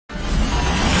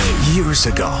Years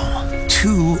ago,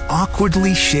 two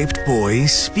awkwardly shaped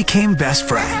boys became best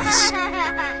friends.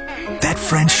 That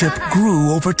friendship grew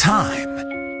over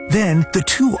time. Then, the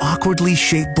two awkwardly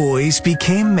shaped boys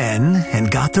became men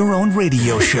and got their own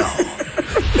radio show.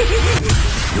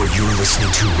 What you're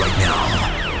listening to right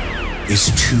now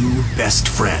is Two Best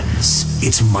Friends.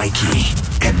 It's Mikey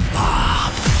and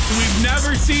Bob. We've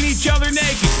never seen each other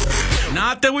naked.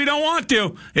 Not that we don't want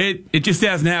to. It just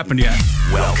hasn't happened yet.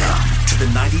 Welcome to the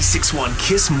 96.1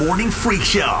 Kiss Morning Freak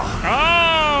Show.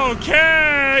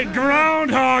 Okay,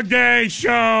 Groundhog Day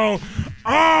show.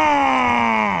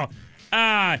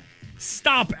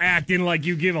 Stop acting like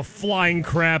you give a flying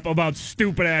crap about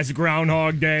stupid-ass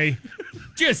Groundhog Day.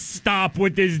 Just stop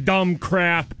with this dumb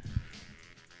crap.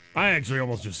 I actually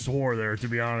almost just swore there, to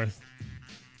be honest.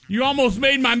 You almost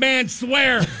made my man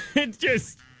swear.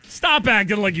 Just stop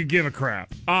acting like you give a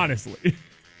crap, honestly.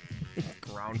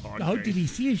 Groundhog Day. Oh, did he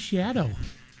see a shadow?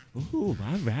 Ooh,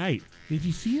 all right. Did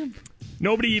you see him?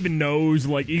 Nobody even knows.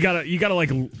 Like you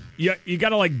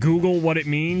gotta Google what it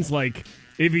means. Like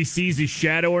if he sees his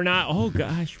shadow or not. Oh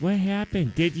gosh, what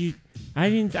happened? Did you? I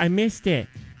missed it.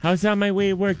 I was on my way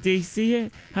to work. Did you see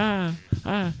it?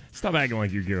 Stop acting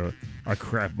like you give a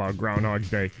crap about Groundhog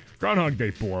Day. Groundhog Day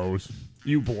blows.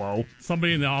 You blow.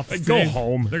 Somebody in the office. Go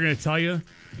home. They're going to tell you.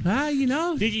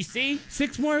 Did you see?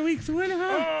 6 more weeks of winter,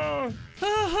 huh?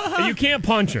 You can't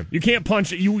punch him. You can't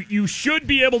punch it. You should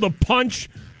be able to punch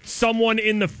someone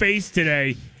in the face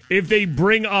today if they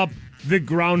bring up the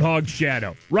groundhog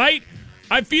shadow, right?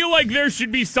 I feel like there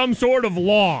should be some sort of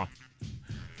law.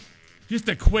 Just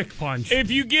a quick punch. If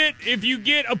you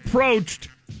get approached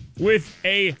with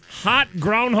a hot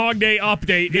Groundhog Day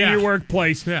update in your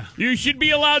workplace, you should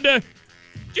be allowed to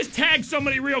just tag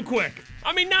somebody real quick.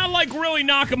 I mean, not like really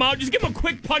knock them out. Just give them a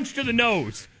quick punch to the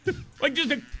nose. Like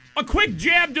just a quick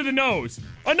jab to the nose.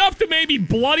 Enough to maybe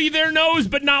bloody their nose,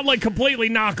 but not like completely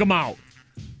knock them out.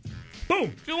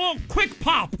 Boom. Just a little quick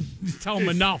pop. Just tell them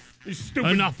enough.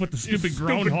 Enough with the stupid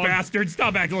groundhog. Stupid bastard.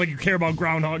 Stop acting like you care about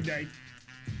Groundhog Day.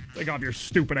 Take off your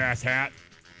stupid ass hat.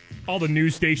 All the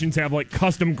news stations have like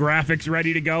custom graphics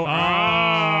ready to go. Oh.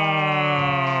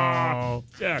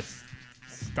 Just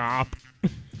stop.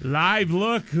 Live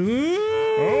look. Oh.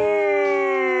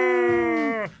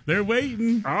 They're waiting.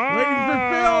 Waiting for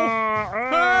Phil.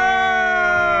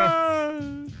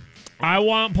 I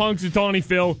want Punxsutawney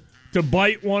Phil to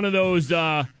bite one of those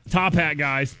top hat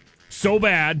guys so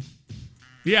bad.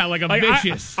 Yeah, like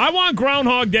vicious. I want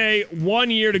Groundhog Day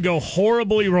 1 year to go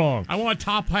horribly wrong. I want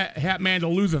Top Hat Man to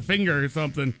lose a finger or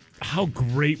something. How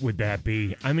great would that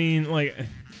be? I mean, like,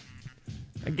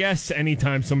 I guess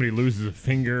anytime somebody loses a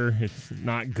finger, it's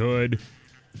not good.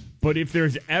 But if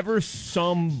there's ever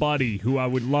somebody who I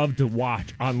would love to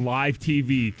watch on live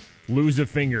TV lose a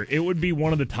finger, it would be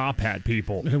one of the Top Hat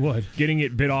people. It would. Getting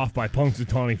it bit off by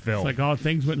Punxsutawney Phil. It's like,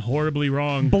 things went horribly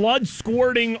wrong. Blood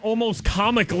squirting almost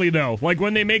comically, though. Like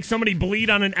when they make somebody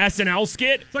bleed on an SNL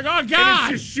skit. It's like, oh, God.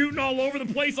 And it's just shooting all over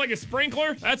the place like a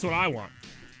sprinkler. That's what I want.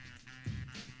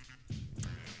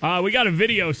 We got a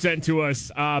video sent to us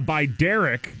by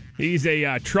Derek. He's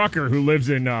a trucker who lives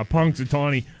in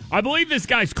Punxsutawney. I believe this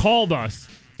guy's called us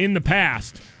in the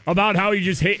past about how he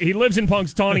lives in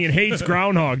Punxsutawney and hates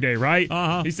Groundhog Day, right?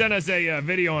 Uh-huh. He sent us a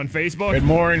video on Facebook. Good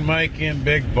morning, Mikey and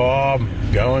Big Bob.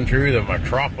 Going through the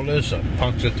metropolis of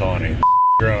Punxsutawney.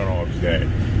 Groundhog's Day.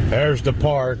 There's the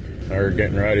park. They're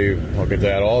getting ready. Look at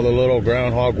that. All the little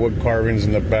groundhog wood carvings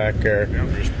in the back there.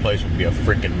 This place would be a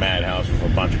freaking madhouse with a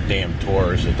bunch of damn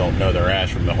tourists that don't know their ass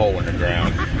from the hole in the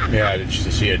ground. Yeah, just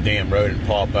to see a damn rodent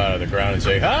pop out of the ground and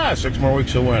say, 6 more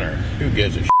weeks of winter. Who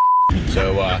gives a shit?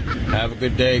 So, have a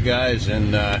good day, guys,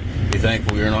 and be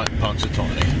thankful you're not in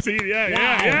Punxsutawney. See,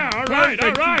 yeah. All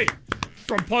right.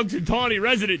 From Punxsutawney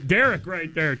resident Derek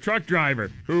right there, truck driver,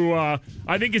 who I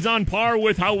think is on par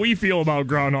with how we feel about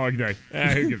Groundhog Day.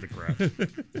 Who gives a crap?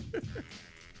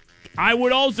 I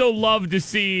would also love to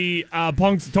see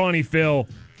Punxsutawney Phil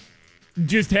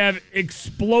just have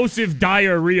explosive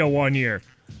diarrhea one year.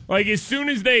 Like as soon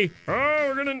as we're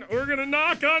gonna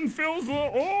knock on Phil's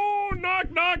knock.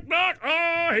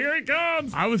 Oh, here he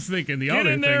comes. I was thinking the other thing.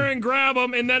 Get in there and grab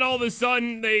him, and then all of a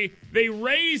sudden they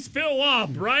raise Phil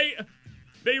up, right?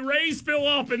 They raise Phil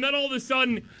up, and then all of a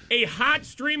sudden, a hot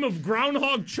stream of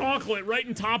groundhog chocolate right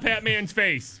in Top Hat Man's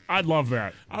face. I'd love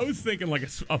that. I was thinking like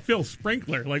a Phil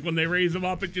sprinkler. Like when they raise him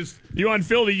up, it just... You want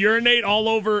Phil to urinate all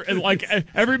over, and like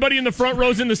everybody in the front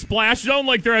row's in the splash zone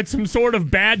like they're at some sort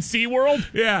of bad SeaWorld?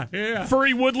 Yeah.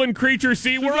 Furry woodland creature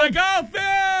SeaWorld? Like, oh,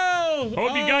 Phil!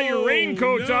 Hope you got your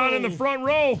raincoats on in the front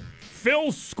row.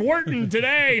 Phil's squirting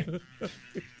today.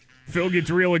 Phil gets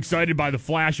real excited by the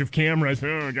flash of cameras.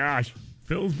 Oh, gosh.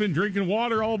 Phil's been drinking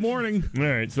water all morning. All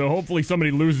right, so hopefully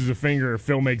somebody loses a finger if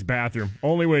Phil makes bathroom.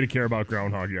 Only way to care about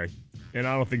Groundhog Day. And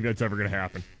I don't think that's ever going to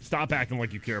happen. Stop acting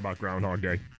like you care about Groundhog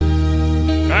Day. All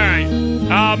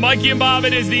right. Mikey and Bob,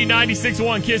 it is the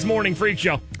 96.1 Kiss Morning Freak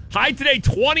Show. High today,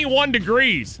 21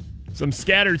 degrees. Some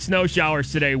scattered snow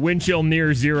showers today. Wind chill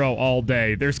near zero all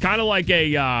day. There's kind of like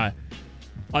a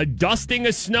dusting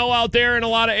of snow out there in a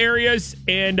lot of areas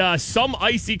and some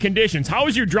icy conditions. How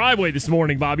was your driveway this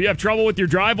morning, Bob? You have trouble with your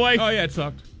driveway? Oh, yeah, it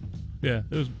sucked. Yeah,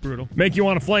 it was brutal. Make you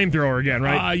want a flamethrower again,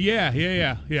 right?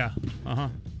 Yeah. Uh-huh.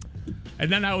 And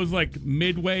then I was like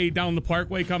midway down the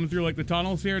parkway coming through like the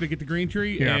tunnels here to get to Green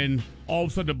Tree, and all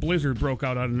of a sudden a blizzard broke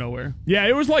out of nowhere. Yeah,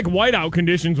 it was like whiteout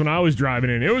conditions when I was driving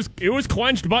in. It was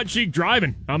clenched butt cheek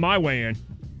driving on my way in.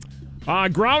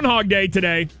 Groundhog Day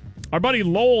today. Our buddy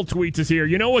Lowell tweets us here.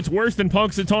 You know what's worse than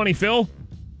Punxsutawney Phil?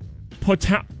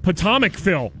 Potomac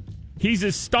Phil. He's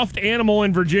a stuffed animal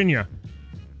in Virginia.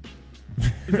 Is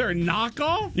there a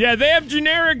knockoff? Yeah, they have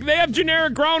generic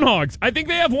groundhogs. I think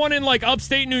they have one in like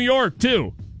upstate New York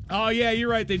too. Oh yeah, you're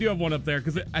right. They do have one up there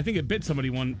because I think it bit somebody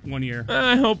one year.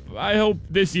 I hope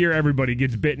this year everybody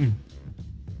gets bitten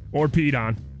or peed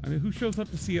on. I mean, who shows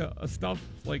up to see a stuffed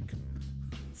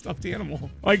animal?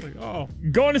 Like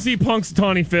going to see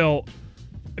Punxsutawney Phil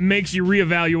makes you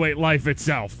reevaluate life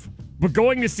itself. But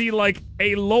going to see like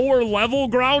a lower level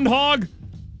groundhog,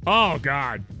 oh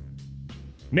God.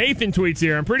 Nathan tweets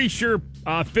here, I'm pretty sure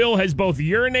Phil has both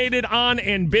urinated on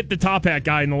and bit the Top Hat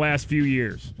guy in the last few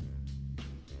years.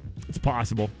 It's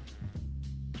possible.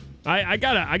 I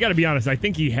gotta be honest, I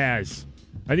think he has.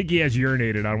 I think he has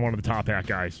urinated on one of the Top Hat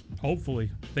guys.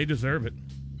 Hopefully. They deserve it.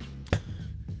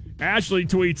 Ashley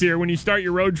tweets here, when you start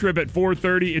your road trip at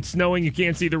 4:30, it's snowing, you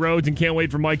can't see the roads, and can't wait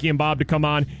for Mikey and Bob to come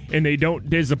on, and they don't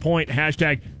disappoint.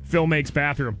 Hashtag Phil makes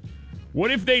bathroom.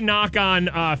 What if they knock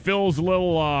on Phil's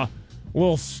little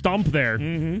stump there,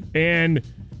 and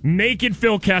naked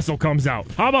Phil Kessel comes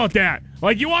out? How about that?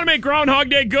 Like, you want to make Groundhog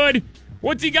Day good?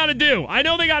 What's he got to do? I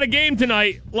know they got a game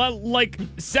tonight. Like,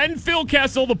 send Phil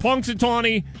Kessel to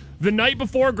Punxsutawney the night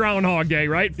before Groundhog Day,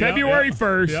 right? February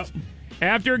 1st. Yep.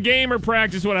 After a game or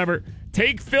practice, whatever.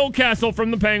 Take Phil Kessel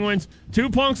from the Penguins to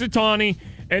Punxsutawney,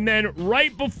 and then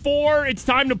right before it's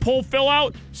time to pull Phil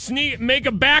out, make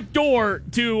a back door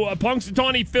to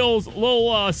Punxsutawney Phil's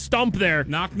little stump there.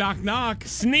 Knock, knock, knock.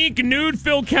 Sneak nude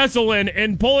Phil Kessel in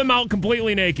and pull him out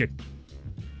completely naked.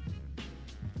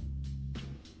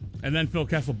 And then Phil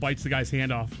Kessel bites the guy's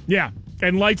hand off. Yeah,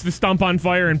 and lights the stump on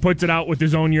fire and puts it out with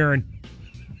his own urine.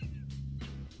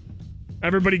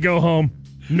 Everybody go home.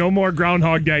 No more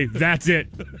Groundhog Day. That's it.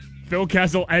 Phil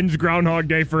Kessel ends Groundhog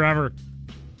Day forever.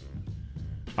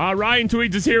 Ryan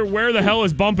tweets us here, where the hell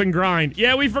is Bump and Grind?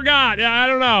 Yeah, we forgot. I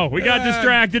don't know. We got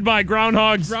distracted by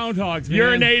groundhogs. Groundhogs, man.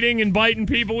 Urinating and biting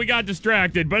people. We got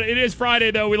distracted. But it is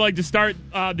Friday, though. We like to start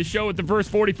the show with the first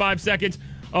 45 seconds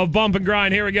of Bump and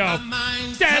Grind. Here we go. My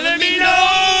mind's telling me no.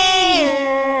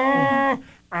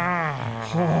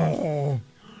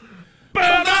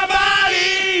 But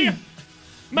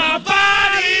my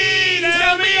body,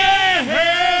 tell me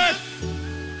yes,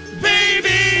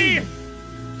 baby.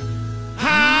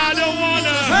 I don't want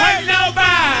to hurt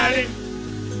nobody,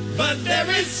 but there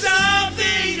is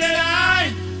something that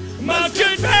I must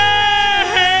confess.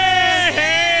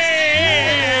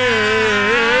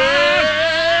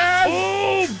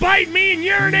 Oh, bite me and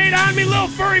urinate on me, little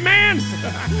furry man.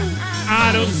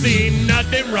 I don't see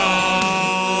nothing wrong.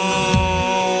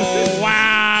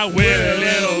 Why with a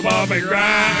little bump and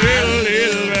grind, with a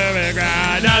little bump and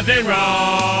grind, nothing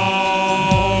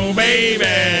wrong,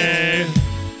 baby.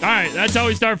 All right, that's how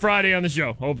we start Friday on the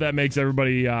show. Hope that makes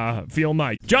everybody feel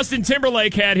nice. Justin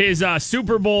Timberlake had his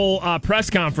Super Bowl press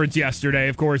conference yesterday.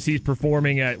 Of course, he's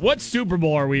performing at, what Super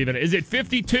Bowl are we even? Is it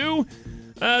 52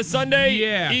 Sunday?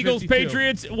 Yeah, Eagles, 52.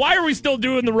 Patriots. Why are we still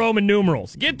doing the Roman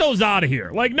numerals? Get those out of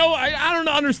here. Like, no, I don't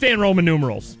understand Roman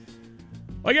numerals.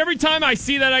 Like, every time I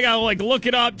see that, I gotta, like, look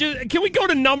it up. Can we go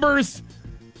to numbers?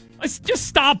 Let's just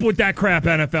stop with that crap,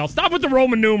 NFL. Stop with the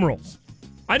Roman numerals.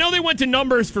 I know they went to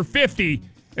numbers for 50,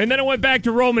 and then it went back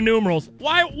to Roman numerals.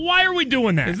 Why are we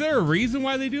doing that? Is there a reason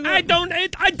why they do that? It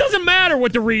doesn't matter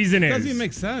what the reason is. It doesn't even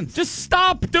make sense. Just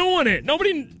stop doing it.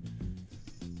 Nobody...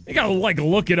 You gotta, like,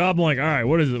 look it up. I'm like, all right,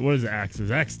 what is it? What is X? Is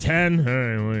X 10? All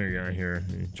right, what do you got here?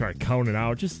 You try to count it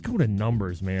out. Just go to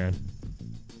numbers, man.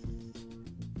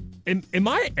 Am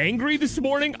I angry this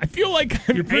morning? I feel like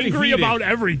I'm angry heated. About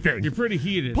everything. You're pretty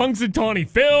heated. Punxsutawney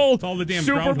Phil. It's all the damn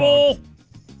Super groundhog. Bowl.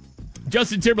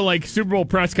 Justin Timberlake, Super Bowl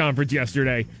press conference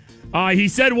yesterday. He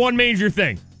said one major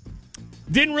thing.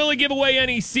 Didn't really give away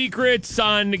any secrets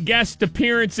on guest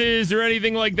appearances or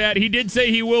anything like that. He did say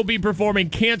he will be performing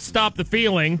Can't Stop the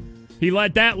Feeling. He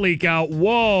let that leak out.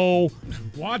 Whoa.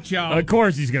 Watch out. Of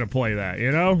course he's going to play that,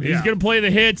 you know? He's going to play the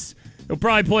hits. He'll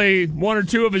probably play one or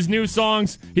two of his new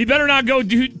songs. He better not go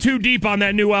too deep on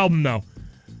that new album, though.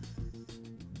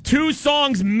 2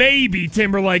 songs, maybe,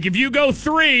 Timberlake. If you go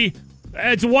 3,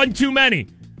 it's one too many.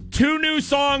 2 new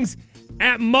songs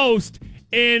at most,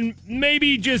 and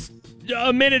maybe just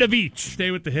a minute of each. Stay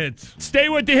with the hits. Stay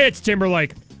with the hits,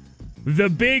 Timberlake. The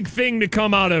big thing to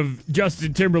come out of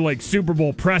Justin Timberlake's Super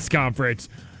Bowl press conference,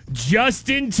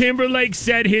 Justin Timberlake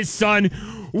said his son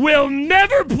will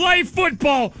never play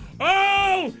football.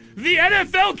 Oh, the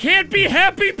NFL can't be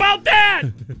happy about that.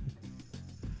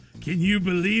 Can you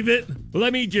believe it?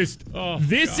 Let me just,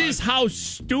 this is how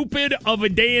stupid of a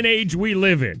day and age we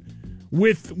live in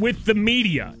with the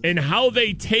media and how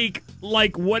they take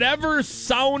like whatever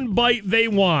soundbite they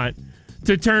want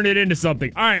to turn it into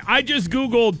something. All right, I just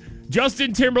Googled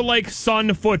Justin Timberlake's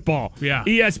son football. Yeah.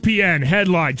 ESPN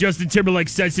headline, Justin Timberlake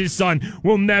says his son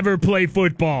will never play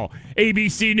football.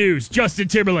 ABC News, Justin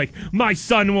Timberlake, my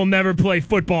son will never play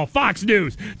football. Fox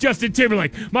News, Justin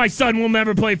Timberlake, my son will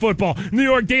never play football. New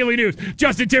York Daily News,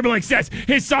 Justin Timberlake says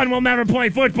his son will never play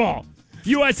football.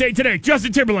 USA Today,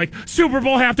 Justin Timberlake, Super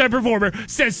Bowl halftime performer,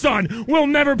 says son will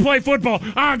never play football.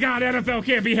 Oh, God, NFL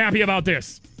can't be happy about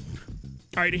this.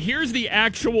 All right, here's the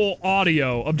actual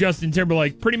audio of Justin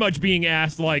Timberlake pretty much being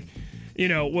asked, like, you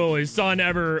know, will his son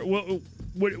ever,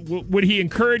 would he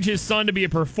encourage his son to be a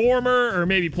performer or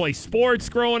maybe play sports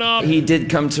growing up? He did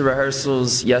come to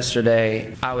rehearsals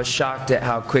yesterday. I was shocked at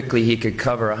how quickly he could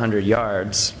cover 100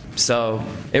 yards. So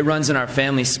it runs in our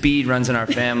family. Speed runs in our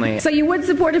family. So you would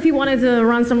support if he wanted to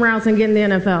run some routes and get in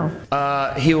the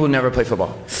NFL? He will never play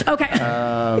football. Okay.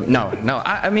 No.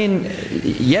 I mean,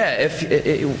 yeah.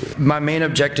 If my main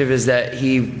objective is that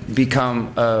he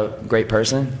become a great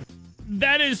person.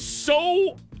 That is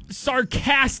so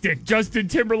sarcastic, Justin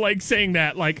Timberlake saying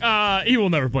that. Like, he will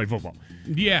never play football.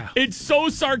 Yeah. It's so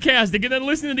sarcastic. And then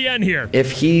listen to the end here.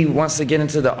 If he wants to get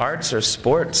into the arts or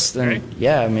sports, then right.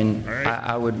 Yeah, I mean, right.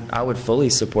 I would fully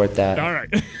support that. All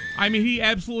right. I mean, he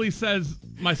absolutely says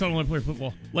my son will never play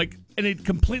football. Like, in a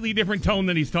completely different tone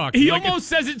than he's talking. He like almost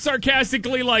says it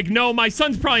sarcastically, like, no, my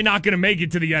son's probably not going to make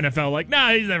it to the NFL. Like,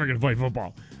 nah, he's never going to play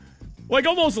football. Like,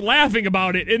 almost laughing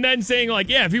about it and then saying, like,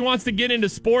 yeah, if he wants to get into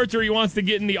sports or he wants to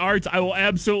get in the arts, I will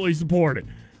absolutely support it.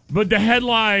 But the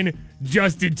headline,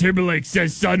 Justin Timberlake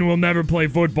says son will never play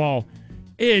football,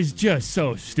 is just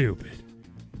so stupid.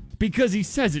 Because he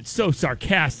says it so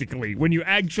sarcastically when you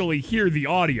actually hear the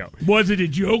audio. Was it a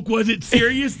joke? Was it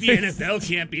serious? The NFL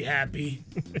can't be happy.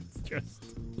 It's just...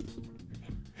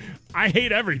 I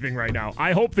hate everything right now.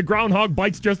 I hope the groundhog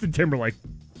bites Justin Timberlake.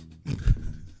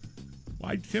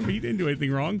 Why, Timber? He didn't do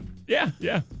anything wrong. Yeah.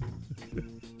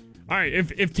 All right,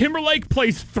 if Timberlake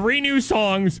plays 3 new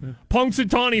songs,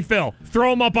 Punxsutawney Phil,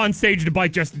 throw him up on stage to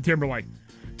bite Justin Timberlake.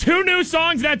 2 new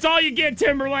songs, that's all you get,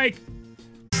 Timberlake.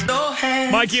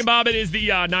 Mikey and Bob, it is the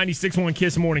 96.1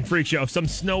 Kiss Morning Freak Show. Some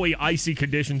snowy, icy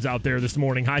conditions out there this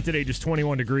morning. High today, just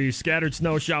 21 degrees. Scattered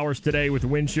snow showers today with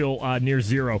wind chill near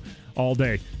 0 all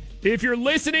day. If you're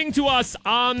listening to us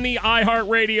on the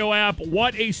iHeartRadio app,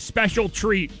 what a special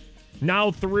treat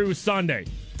now through Sunday.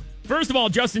 First of all,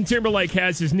 Justin Timberlake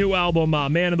has his new album,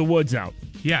 Man of the Woods, out.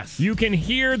 Yes. You can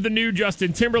hear the new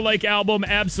Justin Timberlake album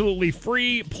absolutely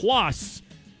free, plus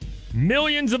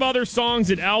millions of other songs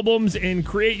and albums, and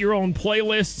create your own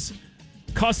playlists,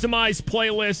 customized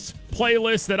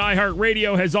playlists that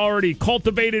iHeartRadio has already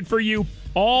cultivated for you,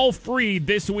 all free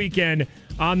this weekend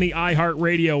on the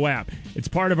iHeartRadio app. It's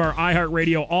part of our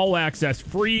iHeartRadio All Access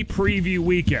free preview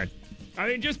weekend. I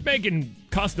mean, just making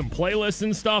custom playlists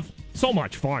and stuff, so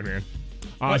much fun, man.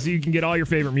 So you can get all your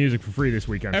favorite music for free this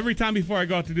weekend. Every time before I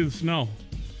go out to do the snow.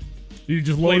 You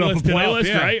just load up a playlist,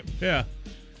 yeah. right? Yeah.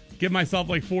 Give myself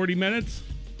like 40 minutes.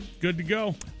 Good to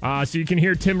go. So you can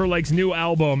hear Timberlake's new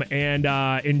album and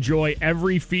enjoy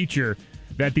every feature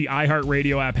that the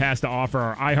iHeartRadio app has to offer.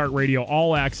 Our iHeartRadio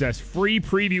All Access free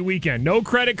preview weekend. No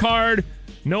credit card,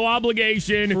 no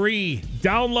obligation. Free.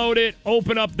 Download it.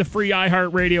 Open up the free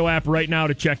iHeartRadio app right now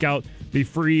to check out the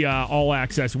free All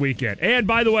Access weekend. And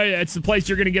by the way, it's the place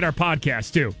you're going to get our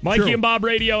podcast too. Mikey and Bob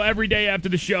Radio every day after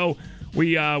the show.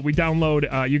 We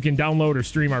download. You can download or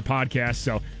stream our podcast.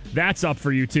 So that's up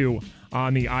for you too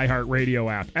on the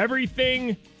iHeartRadio app.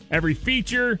 Everything, every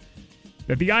feature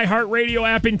that the iHeartRadio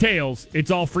app entails,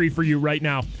 it's all free for you right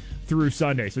now through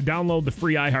Sunday. So download the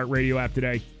free iHeartRadio app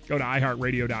today. Go to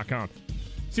iHeartRadio.com.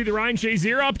 See the Ryan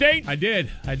Shazier update? I did.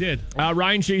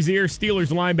 Ryan Shazier,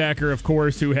 Steelers linebacker, of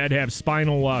course, who had to have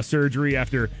spinal surgery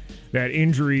after that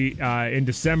injury in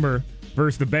December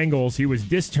versus the Bengals. He was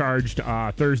discharged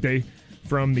Thursday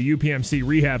from the UPMC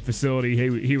rehab facility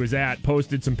he was at,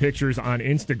 posted some pictures on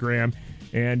Instagram,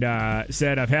 and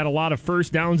said, I've had a lot of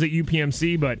first downs at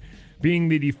UPMC, but being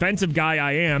the defensive guy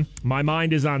I am, my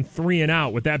mind is on 3 and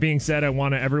out. With that being said, I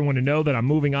want everyone to know that I'm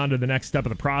moving on to the next step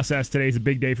of the process. Today's a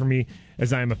big day for me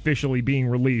as I am officially being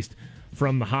released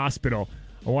from the hospital.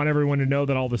 I want everyone to know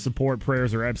that all the support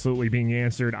prayers are absolutely being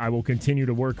answered. I will continue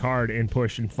to work hard and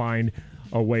push and find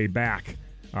a way back.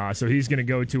 So he's going to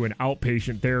go to an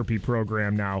outpatient therapy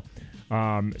program now.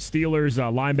 Steelers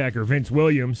linebacker Vince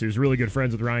Williams, who's really good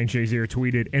friends with Ryan Shazier,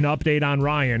 tweeted, an update on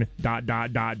Ryan, ...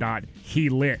 he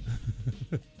lit.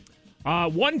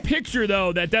 One picture,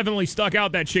 though, that definitely stuck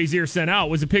out that Shazier sent out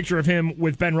was a picture of him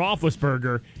with Ben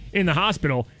Roethlisberger in the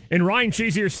hospital, and Ryan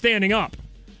Shazier standing up.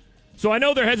 So I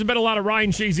know there hasn't been a lot of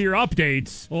Ryan Shazier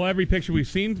updates. Well, every picture we've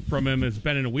seen from him has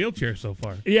been in a wheelchair so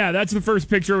far. Yeah, that's the first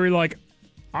picture where you're like,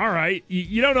 all right,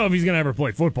 you don't know if he's going to ever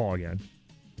play football again.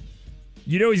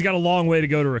 You know he's got a long way to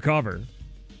go to recover.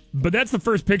 But that's the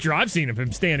first picture I've seen of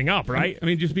him standing up, right? I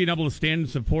mean, just being able to stand and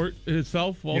support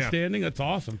himself while standing, that's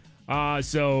awesome.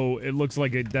 So it looks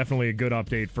like definitely a good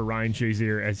update for Ryan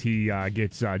Shazier as he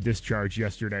gets discharged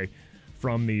yesterday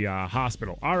from the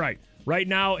hospital. All right. Right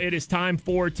now, it is time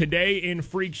for Today in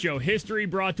Freak Show History,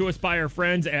 brought to us by our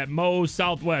friends at Moe's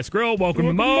Southwest Grill. Welcome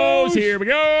to Moe's. Here we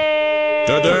go.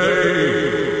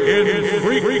 Today in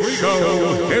Freak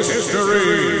Show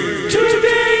History.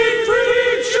 Today in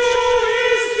Freak Show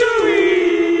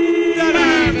History.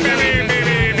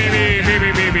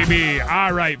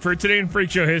 All right, for Today in Freak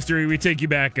Show History, we take you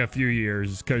back a few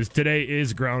years because today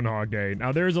is Groundhog Day.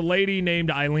 Now, there's a lady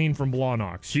named Eileen from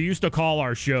Blawnox. She used to call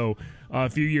our show a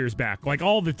few years back, like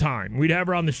all the time. We'd have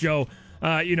her on the show,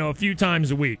 a few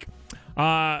times a week.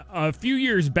 A few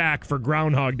years back for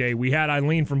Groundhog Day, we had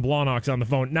Eileen from Blawnox on the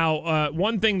phone. Now,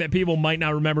 one thing that people might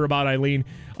not remember about Eileen,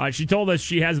 she told us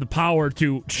she has the power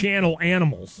to channel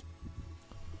animals,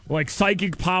 like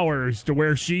psychic powers to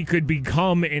where she could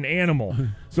become an animal.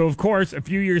 So, of course, a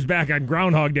few years back on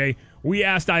Groundhog Day, we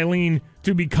asked Eileen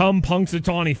to become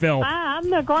Punxsutawney Phil. I'm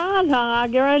the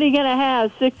groundhog. You're only going to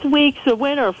have 6 weeks of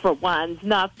winter for once.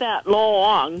 Not that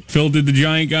long. Phil, did the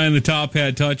giant guy in the top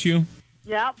hat touch you?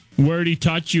 Yep. Where'd he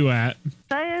touch you at?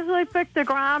 They usually pick the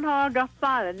groundhog up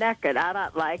by the neck, and I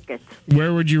don't like it.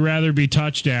 Where would you rather be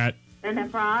touched at? In the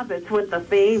privates with the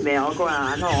female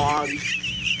groundhog.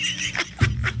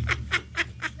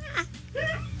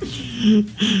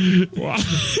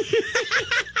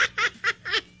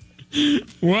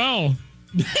 Well,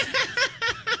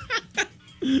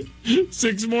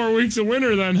 6 more weeks of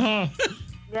winter then, huh?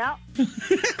 Yep.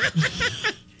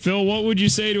 Phil, what would you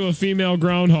say to a female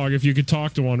groundhog if you could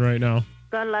talk to one right now?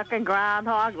 Good-looking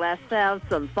groundhog. Let's have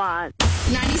some fun.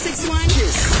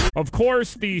 96.1. Of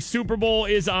course, the Super Bowl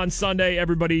is on Sunday.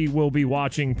 Everybody will be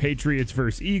watching Patriots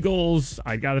versus Eagles.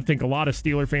 I got to think a lot of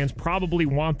Steeler fans probably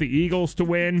want the Eagles to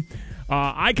win.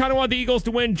 I kind of want the Eagles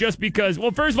to win just because,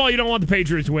 well, first of all, you don't want the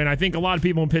Patriots to win. I think a lot of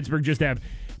people in Pittsburgh just have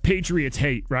Patriots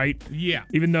hate, right? Yeah.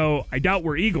 Even though I doubt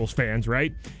we're Eagles fans,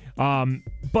 right?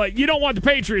 But you don't want the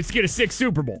Patriots to get a 6th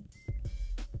Super Bowl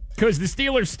because the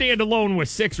Steelers stand alone with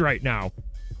 6 right now,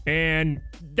 and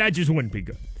that just wouldn't be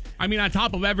good. I mean, on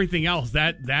top of everything else,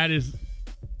 that is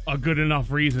a good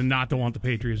enough reason not to want the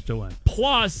Patriots to win.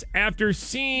 Plus, after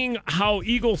seeing how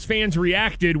Eagles fans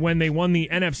reacted when they won the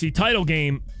NFC title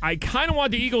game, I kind of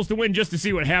want the Eagles to win just to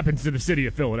see what happens to the city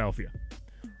of Philadelphia.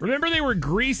 Remember they were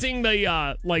greasing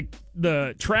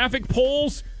the traffic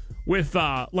poles with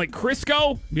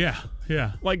Crisco? Yeah.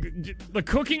 Like the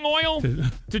cooking oil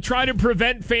to try to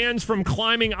prevent fans from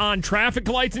climbing on traffic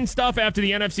lights and stuff after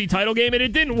the NFC title game, and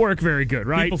it didn't work very good,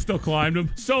 right? People still climbed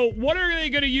them. So what are they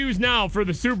going to use now for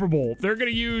the Super Bowl? They're going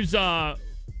to use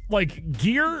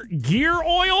gear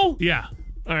oil? Yeah.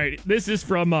 All right, this is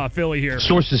from Philly here.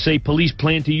 Sources say police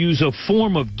plan to use a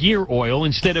form of gear oil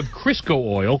instead of Crisco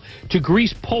oil to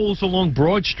grease poles along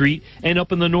Broad Street and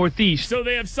up in the Northeast. So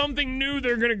they have something new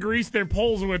they're going to grease their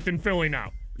poles with in Philly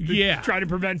now. Yeah. Try to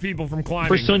prevent people from climbing.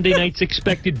 For Sunday night's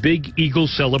expected big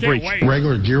Eagles celebration.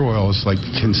 Regular gear oil is like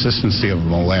the consistency of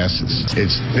molasses.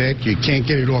 It's thick. You can't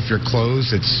get it off your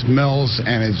clothes. It smells,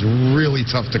 and it's really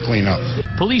tough to clean up.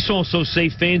 Police also say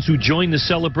fans who join the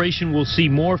celebration will see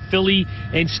more Philly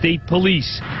and state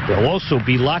police. There'll also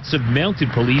be lots of mounted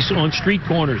police on street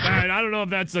corners. All right, I don't know if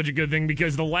that's such a good thing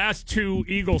because the last 2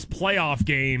 Eagles playoff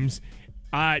games,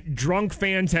 drunk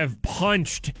fans have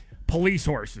punched police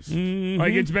horses.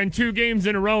 Like, it's been 2 games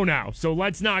in a row now, so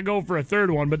let's not go for a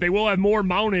third one. But they will have more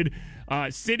mounted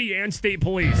city and state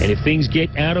police. And if things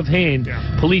get out of hand,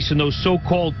 police in those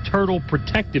so-called turtle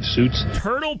protective suits.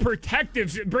 Turtle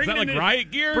protective suits? Is that like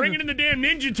riot gear? Bring it in the damn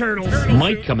Ninja Turtles.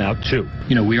 Might come out, too.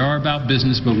 You know, we are about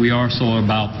business, but we are also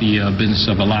about the business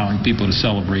of allowing people to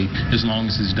celebrate as long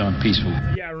as it's done peacefully.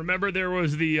 Yeah, remember there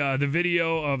was the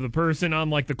video of the person on,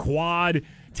 like, the quad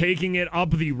taking it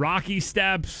up the Rocky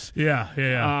steps.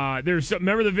 Yeah.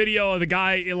 Remember the video of the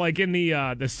guy, like, in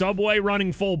the subway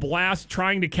running full blast,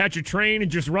 trying to catch a train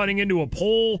and just running into a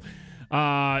pole?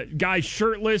 Guy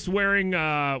shirtless, wearing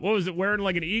wearing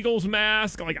like an Eagles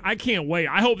mask. Like, I can't wait.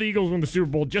 I hope the Eagles win the Super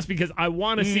Bowl just because I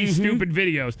want to see stupid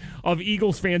videos of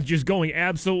Eagles fans just going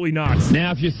absolutely nuts.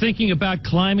 Now, if you're thinking about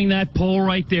climbing that pole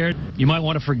right there, you might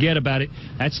want to forget about it.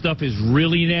 That stuff is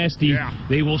really nasty. Yeah.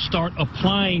 They will start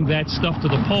applying that stuff to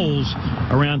the poles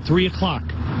around 3 o'clock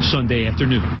Sunday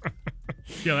afternoon.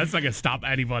 Yeah, that's not going to stop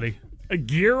anybody. A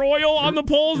gear oil on the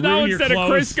poles now instead of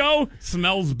Crisco?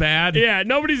 Smells bad. Yeah,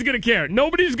 nobody's going to care.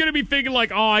 Nobody's going to be thinking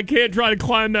like, oh, I can't try to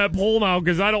climb that pole now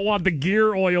because I don't want the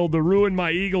gear oil to ruin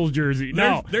my Eagles jersey.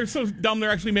 No. They're so dumb they're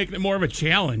actually making it more of a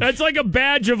challenge. That's like a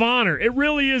badge of honor. It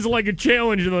really is like a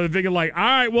challenge. They're thinking like, all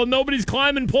right, well, nobody's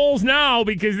climbing poles now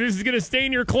because this is going to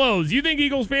stain your clothes. You think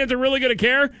Eagles fans are really going to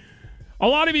care? A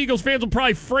lot of Eagles fans will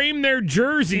probably frame their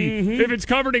jersey if it's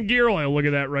covered in gear oil. Look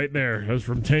at that right there. That was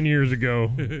from 10 years ago.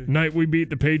 Night we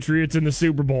beat the Patriots in the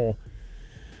Super Bowl.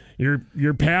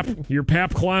 Your pap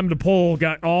climbed a pole,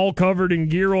 got all covered in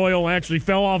gear oil, actually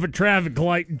fell off a traffic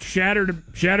light, and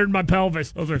shattered my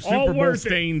pelvis. Those are Super Bowl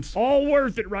stains. All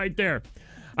worth it right there.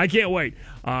 I can't wait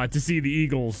to see the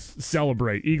Eagles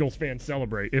celebrate. Eagles fans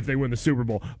celebrate if they win the Super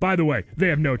Bowl. By the way, they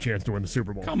have no chance to win the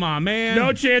Super Bowl. Come on, man.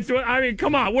 No chance to win. I mean,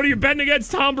 come on. What are you betting against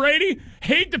Tom Brady?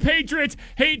 Hate the Patriots.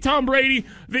 Hate Tom Brady.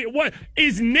 What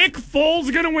is Nick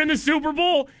Foles going to win the Super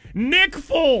Bowl? Nick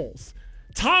Foles.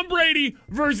 Tom Brady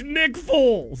versus Nick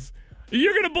Foles.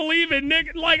 You're going to believe in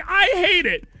Nick? Like, I hate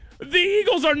it. The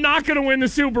Eagles are not going to win the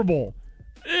Super Bowl.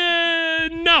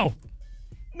 No.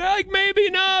 Like, maybe,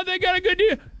 no, they got a good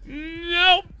deal.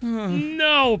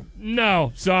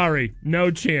 No. Sorry. No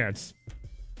chance.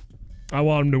 I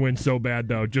want them to win so bad,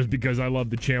 though, just because I love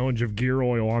the challenge of gear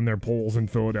oil on their poles in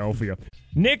Philadelphia.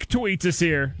 Nick tweets us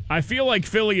here. I feel like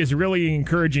Philly is really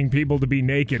encouraging people to be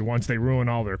naked once they ruin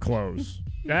all their clothes.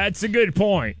 That's a good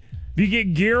point. If you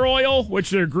get gear oil, which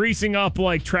they're greasing up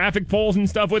like traffic poles and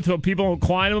stuff with so people don't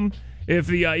climb them if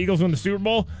the Eagles win the Super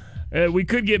Bowl, we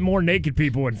could get more naked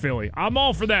people in Philly. I'm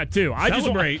all for that, too.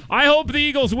 Celebrate. I hope the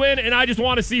Eagles win, and I just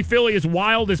want to see Philly as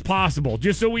wild as possible,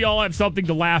 just so we all have something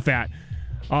to laugh at.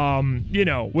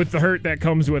 With the hurt that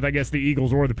comes with, I guess, the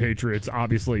Eagles or the Patriots,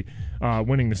 obviously,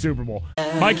 winning the Super Bowl.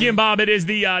 Mikey and Bob, it is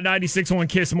the 96.1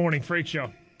 Kiss Morning Freak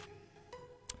Show.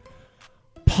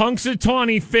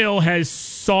 Punxsutawney Phil has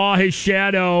saw his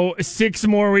shadow 6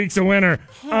 more weeks of winter.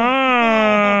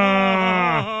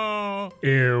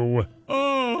 Ew.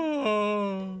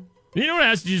 You know what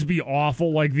has to just be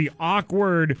awful? Like the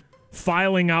awkward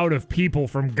filing out of people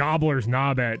from Gobbler's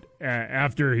Knob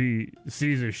after he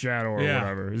sees his shadow or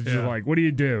whatever. It's just like, what do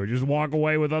you do? Just walk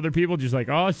away with other people? Just like,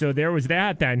 oh, so there was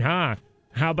that then, huh?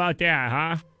 How about that,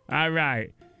 huh? All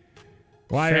right.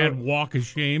 Sad walk of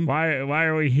shame. Why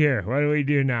are we here? What do we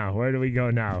do now? Where do we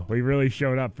go now? We really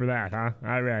showed up for that, huh?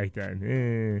 All right,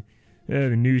 then. The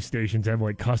news stations have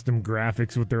like custom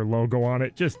graphics with their logo on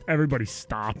it. Just everybody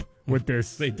stop with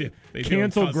this. They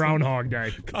cancel Groundhog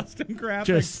Day. Custom graphics.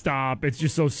 Just stop. It's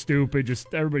just so stupid.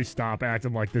 Just everybody stop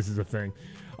acting like this is a thing.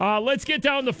 Let's get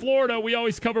down to Florida. We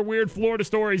always cover weird Florida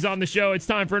stories on the show. It's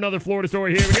time for another Florida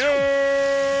story. Here we go.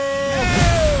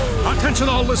 Attention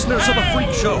all listeners of the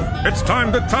Freak Show. It's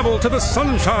time to travel to the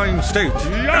Sunshine State.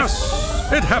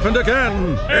 Yes! It happened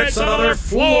again. It's another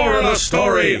Florida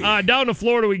story. Down to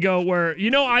Florida we go where,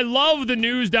 I love the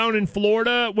news down in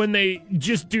Florida when they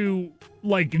just do,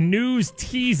 like, news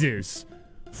teases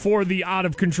for the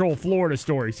out-of-control Florida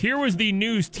stories. Here was the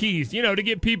news tease, to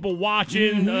get people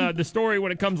watching the story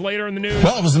when it comes later in the news.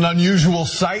 Well, it was an unusual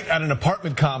sight at an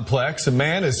apartment complex. A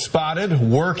man is spotted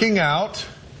working out.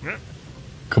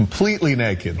 Completely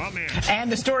naked. And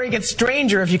the story gets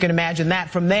stranger, if you can imagine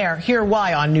that. From there, hear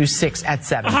why on News 6 at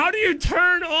 7. How do you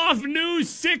turn off News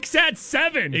 6 at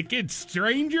 7? It gets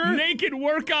stranger? Naked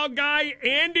workout guy,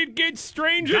 and it gets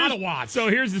stranger? Gotta watch. So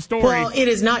here's the story. Well, it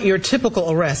is not your typical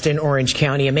arrest in Orange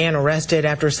County. A man arrested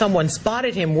after someone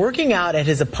spotted him working out at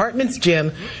his apartment's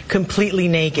gym completely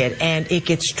naked, and it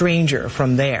gets stranger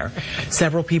from there.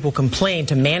 Several people complained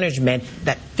to management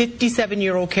that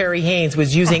 57-year-old Carrie Haynes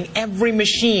was using every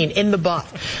machine in the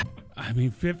buff. I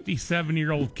mean,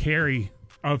 57-year-old Carrie.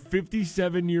 A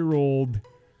 57-year-old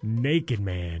naked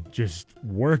man just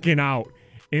working out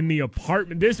in the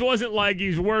apartment. This wasn't like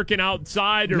he's working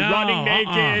outside or running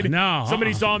naked.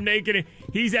 Somebody saw him naked.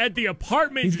 He's at the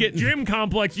apartment gym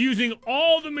complex using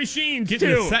all the machines, getting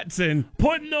the sets in.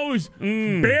 Putting those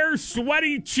bare,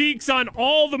 sweaty cheeks on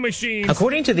all the machines.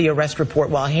 According to the arrest report,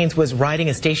 while Haynes was riding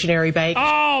a stationary bike.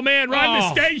 Oh, man, riding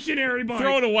a stationary bike.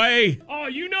 Throw it away. Oh,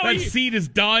 you know that seat is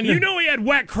done. You know he had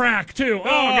wet crack, too. Oh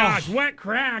gosh, wet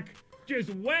crack.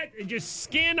 Just wet, just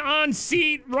skin on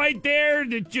seat right there.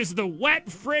 Just the wet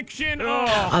friction.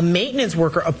 Oh. A maintenance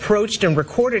worker approached and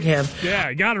recorded him. Yeah,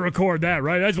 you got to record that,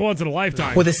 right? That's once in a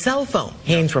lifetime. With a cell phone.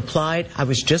 Haynes replied, "I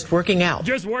was just working out."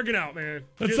 Just working out, man.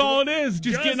 That's all it is.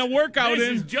 Just getting a workout in. This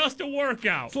is just a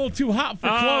workout. It's a little too hot for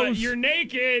clothes. You're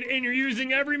naked and you're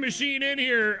using every machine in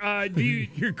here.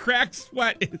 Your crack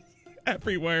sweat is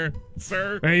everywhere,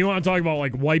 sir. Man, you want to talk about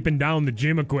like wiping down the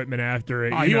gym equipment after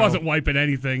it? He wasn't wiping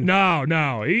anything.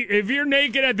 No. If you're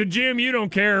naked at the gym, you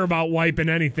don't care about wiping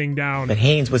anything down. But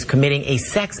Haynes was committing a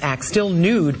sex act still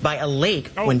nude by a lake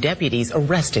when deputies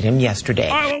arrested him yesterday.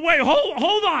 Oh, wait,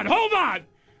 hold on.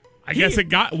 I guess it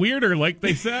got weirder, like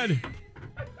they said.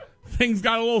 Things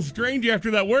got a little strange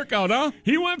after that workout, huh?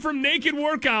 He went from naked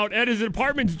workout at his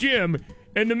apartment's gym,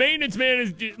 and the maintenance man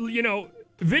is,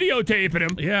 videotaping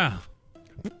him. Yeah.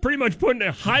 Pretty much putting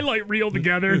a highlight reel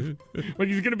together like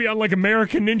he's going to be on like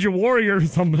American Ninja Warrior or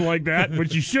something like that,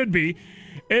 which he should be.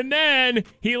 And then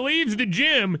he leaves the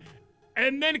gym,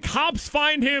 and then cops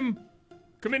find him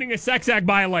committing a sex act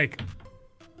by a lake.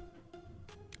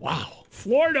 Wow.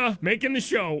 Florida making the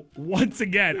show once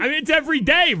again. I mean, it's every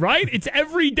day, right? It's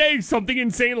every day something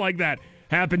insane like that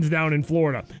happens down in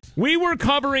Florida. We were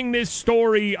covering this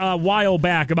story a while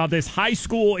back about this high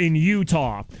school in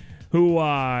Utah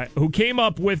who came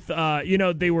up with,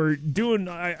 they were doing,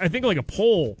 I think, like a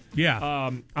poll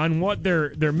on what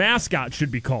their mascot should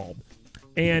be called.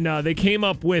 And they came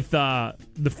up with the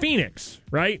Phoenix,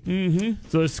 right? Mm-hmm.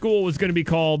 So the school was going to be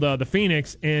called the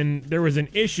Phoenix, and there was an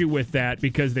issue with that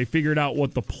because they figured out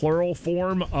what the plural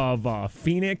form of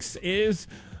Phoenix is,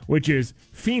 which is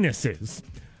phoenices.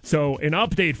 So, an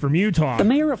update from Utah. The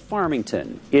mayor of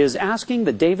Farmington is asking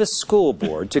the Davis School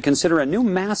Board to consider a new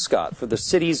mascot for the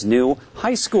city's new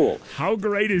high school. How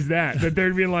great is that? That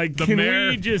they're being like, can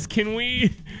we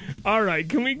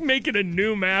make it a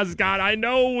new mascot? I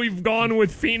know we've gone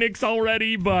with Phoenix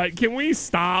already, but can we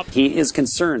stop? He is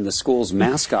concerned the school's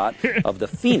mascot of the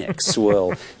Phoenix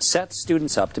will set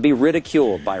students up to be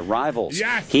ridiculed by rivals.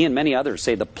 Yes. He and many others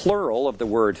say the plural of the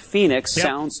word Phoenix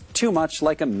sounds too much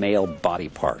like a male body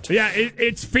part. Yeah,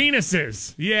 it's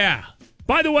penises. Yeah.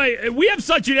 By the way, we have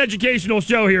such an educational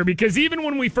show here because even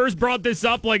when we first brought this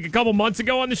up like a couple months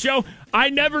ago on the show, I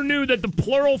never knew that the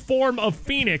plural form of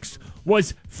Phoenix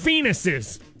was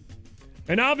penises.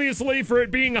 And obviously, for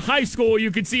it being a high school,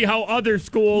 you could see how other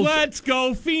schools... Let's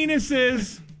go,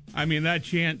 penises! I mean, that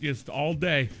chant just all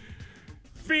day.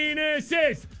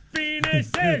 Penises!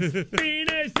 Penises!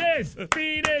 Penises!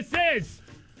 Penises!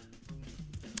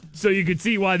 So you could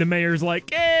see why the mayor's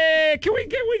like, can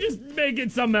we just make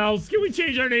it something else? Can we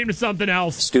change our name to something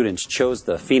else? Students chose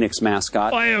the Phoenix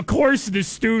mascot. Why, of course the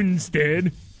students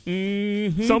did.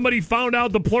 Mm-hmm. Somebody found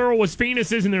out the plural was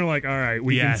penises, and they're like, all right,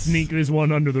 we can sneak this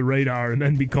one under the radar and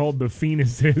then be called the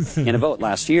penises. In a vote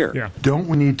last year. Yeah. Don't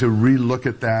we need to relook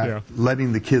at that,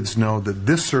 letting the kids know that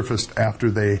this surfaced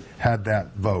after they had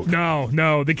that vote?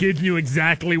 No, the kids knew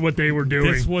exactly what they were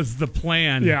doing. This was the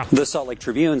plan. Yeah. The Salt Lake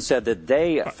Tribune said that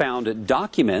they found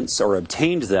documents or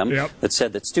obtained them that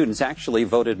said that students actually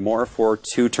voted more for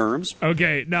 2 terms.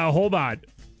 Okay, now hold on.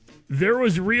 There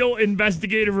was real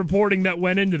investigative reporting that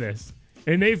went into this,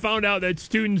 and they found out that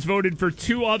students voted for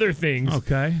 2 other things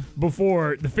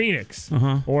before the Phoenix,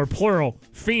 or plural,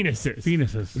 penises.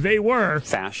 Penises. They were...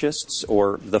 fascists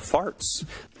or the farts.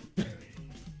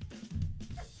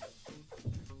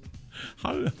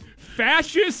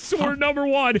 Fascists were number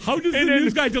 1. How does the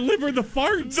news guy deliver the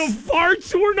farts? The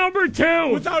farts were number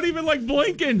 2. Without even,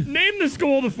 blinking. Name the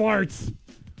school the farts.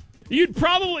 You'd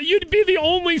be the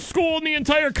only school in the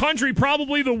entire country,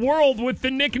 probably the world, with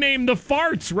the nickname the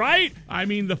Farts, right? I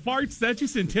mean, the farts, that's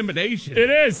just intimidation. It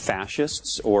is.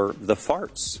 Fascists or the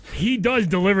farts. He does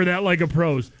deliver that like a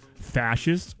pros.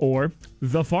 Fascists or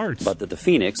the farts. But the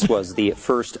Phoenix was the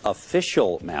first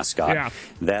official mascot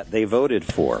that they voted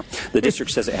for. The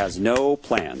district says it has no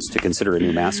plans to consider a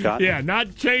new mascot. Yeah,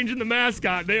 not changing the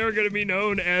mascot. They are going to be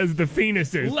known as the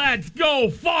Phoenices. Let's go,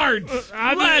 farts!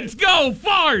 Let's go,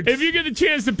 farts! If you get the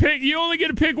chance to pick, you only get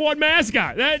to pick one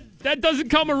mascot. That doesn't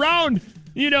come around,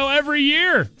 every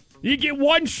year. You get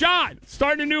one shot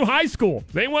starting a new high school.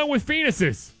 They went with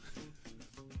Phoenix's.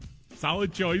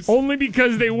 Solid choice. Only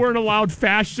because they weren't allowed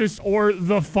fascists or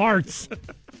the farts.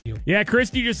 Yeah,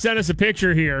 Christy just sent us a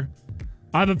picture here.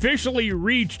 I've officially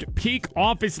reached peak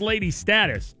office lady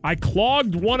status. I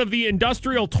clogged one of the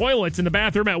industrial toilets in the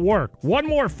bathroom at work. One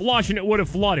more flush and it would have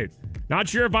flooded. Not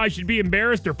sure if I should be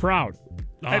embarrassed or proud.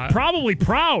 Probably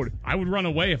proud. I would run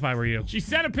away if I were you. She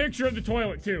sent a picture of the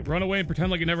toilet, too. Run away and pretend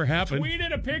like it never happened.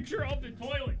 Tweeted a picture of the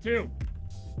toilet, too.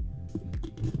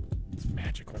 It's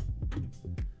magical.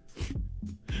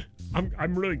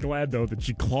 I'm really glad, though, that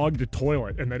she clogged the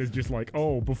toilet and that is just like,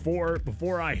 oh, before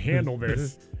I handle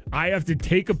this, I have to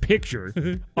take a picture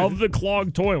of the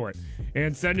clogged toilet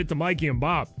and send it to Mikey and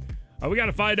Bob. We got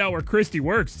to find out where Christy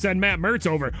works. Send Matt Mertz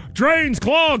over. Drains,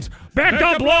 clogs, backed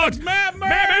up logs. Matt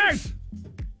Mertz!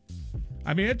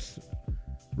 I mean, it's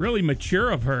really mature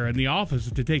of her in the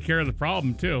office to take care of the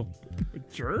problem, too.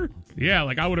 Mature? Yeah,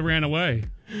 like I would have ran away.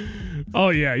 Oh,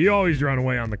 yeah, you always run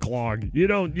away on the clog. You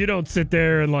don't sit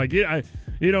there and, like, you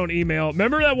don't email.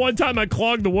 Remember that one time I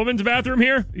clogged the women's bathroom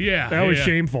here? Yeah. That was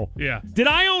shameful. Yeah. Did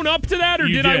I own up to that, or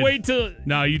did I wait till...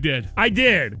 No, you did. I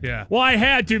did. Yeah. Well, I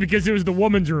had to because it was the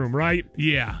woman's room, right?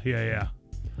 Yeah.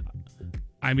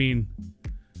 I mean...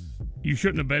 You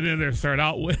shouldn't have been in there to start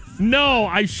out with. No,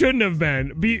 I shouldn't have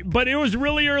been. But it was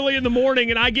really early in the morning,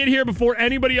 and I get here before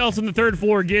anybody else on the third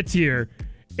floor gets here.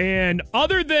 And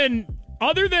other than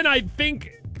I think,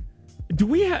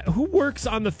 who works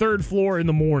on the third floor in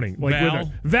the morning? Like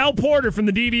Val. Val Porter from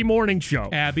the DV Morning Show.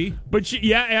 Abby. But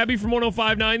Abby from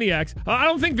 105.9 The X. I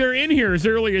don't think they're in here as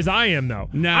early as I am, though.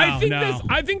 No,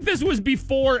 I think this was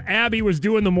before Abby was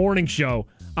doing the morning show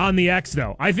on the X,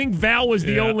 though. I think Val was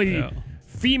the only...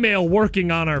 female working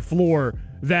on our floor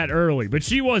that early, but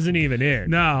she wasn't even in.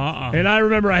 No, And I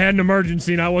remember I had an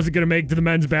emergency and I wasn't going to make it to the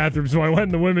men's bathroom, so I went in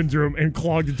the women's room and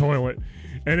clogged the toilet,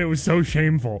 and it was so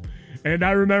shameful. And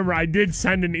I remember I did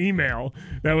send an email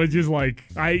that was just like,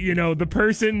 the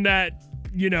person that,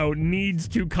 needs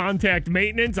to contact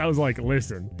maintenance, I was like,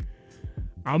 listen,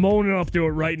 I'm owning up to it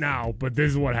right now, but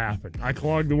this is what happened. I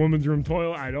clogged the women's room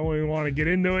toilet. I don't even want to get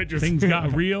into it. Things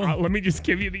got real. Let me just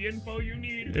give you the info you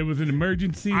need. It was an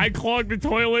emergency. I clogged the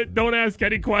toilet. Don't ask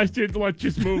any questions. Let's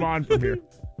just move on from here.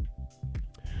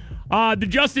 The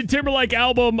Justin Timberlake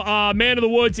album, Man of the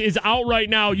Woods, is out right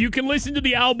now. You can listen to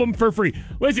the album for free.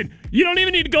 Listen, you don't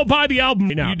even need to go buy the album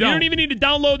now. You don't even need to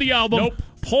download the album. Nope.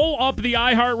 Pull up the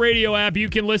iHeartRadio app. You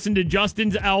can listen to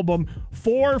Justin's album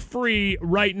for free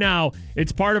right now.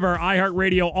 It's part of our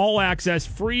iHeartRadio All Access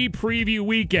free preview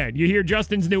weekend. You hear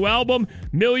Justin's new album,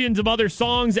 millions of other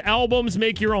songs, albums,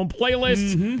 make your own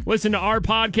playlists, listen to our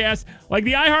podcast. Like,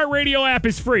 the iHeartRadio app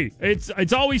is free.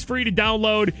 It's always free to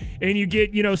download, and you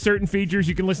get, certain features.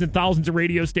 You can listen to thousands of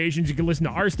radio stations. You can listen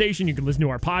to our station. You can listen to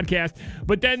our podcast.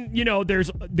 But then,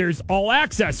 there's all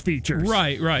access features.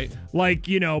 Right. Like,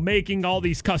 making all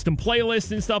these custom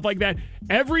playlists and stuff like that.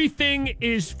 Everything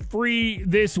is free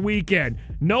this weekend.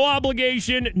 No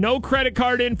obligation, no credit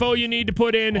card info you need to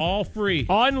put in. All free.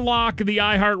 Unlock the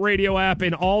iHeartRadio app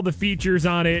and all the features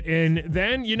on it, and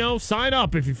then, sign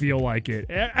up if you feel like it.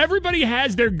 Everybody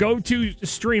has their go-to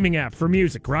streaming app for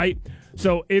music, right?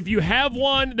 So if you have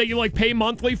one that you pay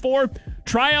monthly for,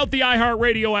 try out the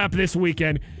iHeartRadio app this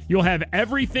weekend. You'll have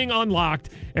everything unlocked,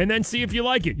 and then see if you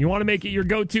like it. You want to make it your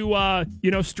go-to,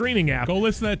 streaming app. Go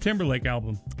listen to that Timberlake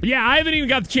album. Yeah, I haven't even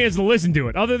got the chance to listen to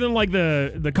it. Other than,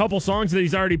 the couple songs that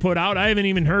he's already put out, I haven't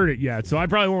even heard it yet. So I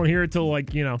probably won't hear it till,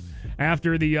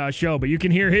 after the show. But you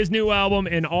can hear his new album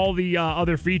and all the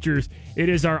other features. It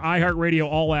is our iHeartRadio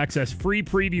All Access free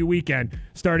preview weekend,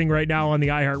 starting right now on the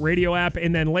iHeartRadio app.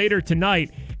 And then later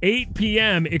tonight, 8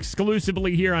 p.m.,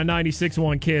 exclusively here on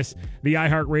 96.1 KISS, the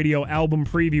iHeartRadio album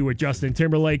preview with Justin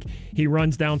Timberlake. He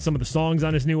runs down some of the songs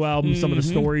on his new album, some of the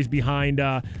stories behind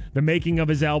the making of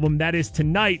his album. That is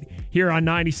tonight here on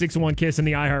 96.1 KISS and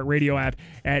the iHeartRadio app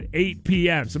at 8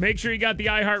 p.m. So make sure you got the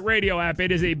iHeartRadio app.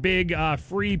 It is a big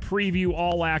free preview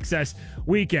all-access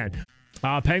weekend.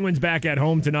 Penguins back at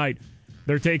home tonight.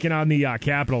 They're taking on the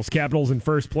Capitals. Capitals in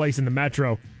first place in the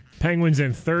Metro. Penguins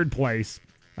in third place.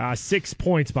 6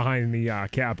 points behind the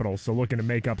Capitals, so looking to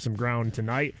make up some ground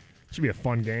tonight. Should be a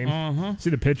fun game. See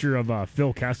the picture of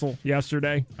Phil Kessel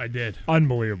yesterday? I did.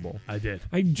 Unbelievable. I did.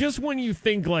 Just when you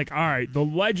think, all right, the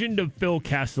legend of Phil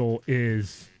Kessel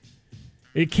is...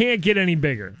 It can't get any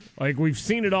bigger. We've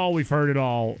seen it all. We've heard it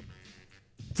all.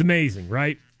 It's amazing,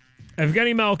 right?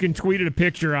 Evgeny Malkin tweeted a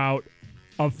picture out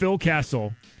of Phil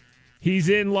Kessel. He's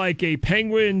in a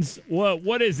Penguins,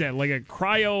 what is that? Like a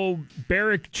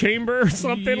cryobaric chamber or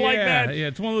something like that? Yeah,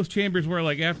 it's one of those chambers where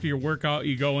after your workout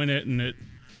you go in it and it's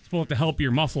supposed to help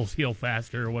your muscles heal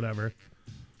faster or whatever.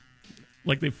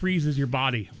 Like they freezes your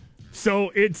body.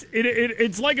 So it's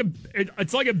like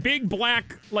a big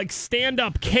black like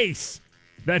stand-up case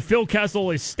that Phil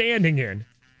Kessel is standing in,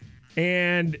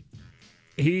 and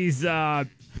he's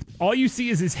all you see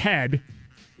is his head,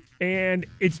 and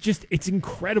it's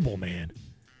incredible, man.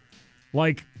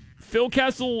 Like Phil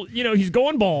Kessel, he's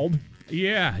going bald.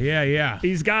 Yeah.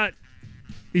 He's got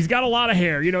a lot of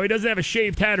hair. He doesn't have a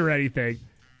shaved head or anything,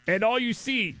 and all you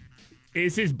see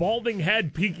is his balding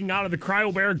head peeking out of the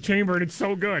cryobaric chamber, and it's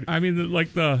so good. I mean,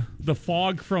 the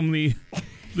fog from the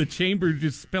chamber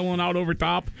just spilling out over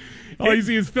top. All you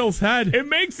see is Phil's head. It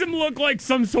makes him look like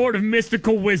some sort of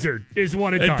mystical wizard, is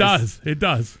what it does. It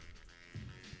does.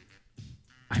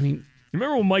 I mean,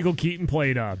 remember when Michael Keaton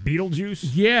played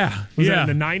Beetlejuice? Yeah. Was that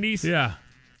in the 90s? Yeah.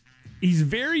 He's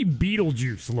very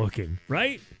Beetlejuice looking,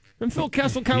 right? And Phil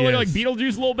Kessel kind of look like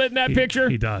Beetlejuice a little bit in that picture.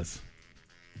 He does.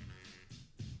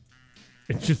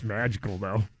 It's just magical,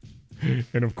 though.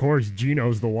 And, of course,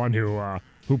 Gino's the one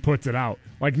who puts it out.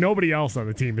 Like, nobody else on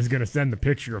the team is going to send the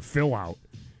picture of Phil out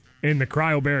in the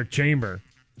cryobaric chamber,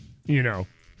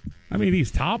 I mean,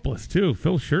 he's topless, too.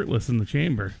 Phil's shirtless in the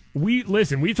chamber. We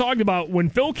talked about when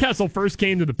Phil Kessel first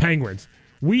came to the Penguins,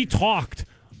 we talked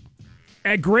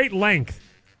at great length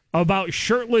about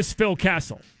shirtless Phil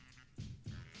Kessel.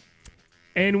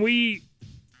 And we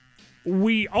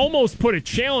almost put a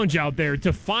challenge out there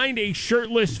to find a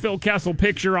shirtless Phil Kessel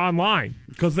picture online.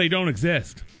 Because they don't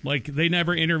exist. Like, they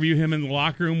never interview him in the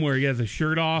locker room where he has a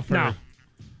shirt off. No.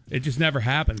 It just never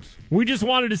happens. We just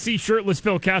wanted to see shirtless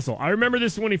Phil Kessel. I remember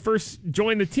this when he first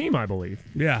joined the team, I believe.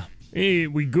 Yeah. We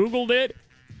Googled it.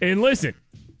 And listen,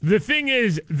 the thing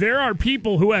is, there are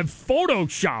people who have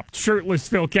photoshopped shirtless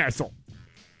Phil Kessel.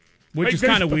 Which is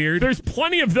kind of weird. There's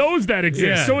plenty of those that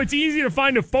exist, so it's easy to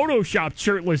find a photoshopped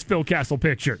shirtless Phil Kessel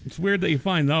picture. It's weird that you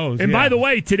find those. And by the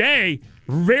way, today,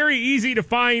 very easy to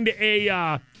find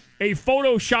a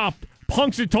photoshopped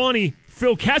Punxsutawney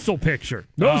Phil Kessel picture.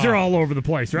 Those are all over the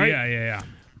place, right? Yeah.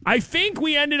 I think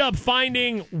we ended up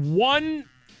finding one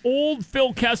old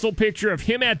Phil Kessel picture of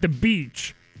him at the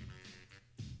beach.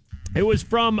 It was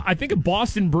from, I think, a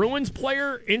Boston Bruins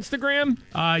player Instagram.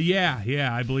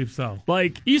 Yeah, I believe so.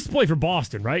 Like, he used to play for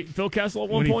Boston, right? Phil Kessel at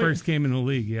one point? When he first came in the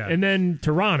league, yeah. And then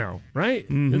Toronto, right?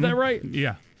 Mm-hmm. Is that right?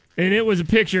 Yeah. And it was a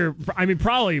picture, I mean,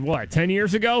 probably, 10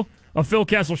 years ago? Of Phil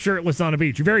Kessel shirtless on a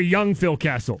beach. Very young Phil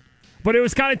Kessel. But it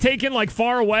was kind of taken, like,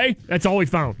 far away. That's all we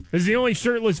found. This is the only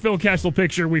shirtless Phil Kessel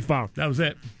picture we found. That was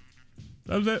it.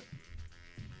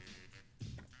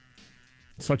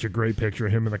 Such a great picture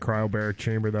of him in the cryobaric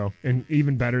chamber, though. And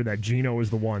even better that Gino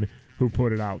is the one who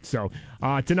put it out. So,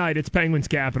 tonight, it's Penguins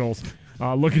Capitals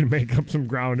looking to make up some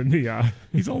ground in the...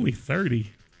 He's only 30.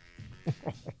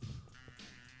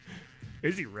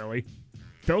 Is he really?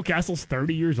 Phil Kessel's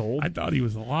 30 years old? I thought he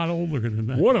was a lot older than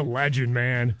that. What a legend,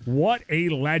 man. What a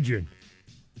legend.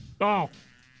 Oh.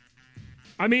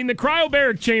 I mean, the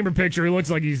cryobaric chamber picture, he looks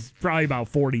like he's probably about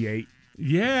 48.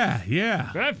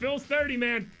 Yeah. That Phil's 30,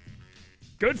 man.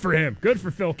 Good for him. Good for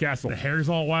Phil Kessel. The hair's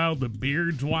all wild. The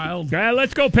beard's wild.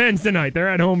 Let's go Pens tonight. They're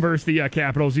at home versus the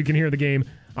Capitals. You can hear the game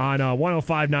on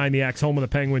 105.9 The X, home of the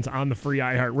Penguins, on the free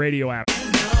iHeartRadio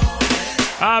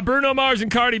app. Bruno Mars and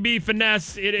Cardi B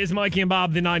finesse. It is Mikey and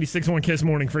Bob, the 96.1 Kiss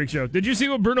Morning Freak Show. Did you see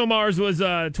what Bruno Mars was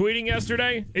tweeting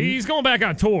yesterday? He's going back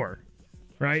on tour,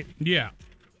 right? Yeah.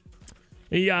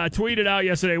 He tweeted out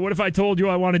yesterday, what if I told you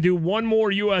I want to do one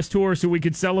more U.S. tour so we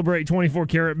could celebrate 24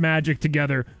 Karat Magic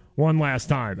together one last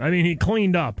time? I mean, he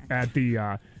cleaned up at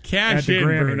the Cash in,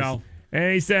 Grammys. Bruno.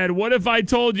 And he said, what if I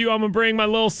told you I'm going to bring my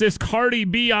little sis Cardi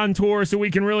B on tour so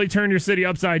we can really turn your city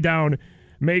upside down,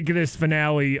 make this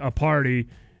finale a party?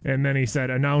 And then he said,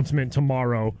 announcement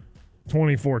tomorrow,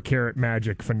 24 Karat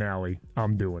Magic finale.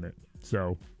 I'm doing it.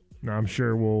 So I'm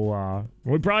sure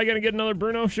we're probably going to get another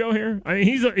Bruno show here. I mean,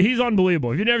 he's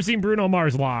unbelievable. If you've never seen Bruno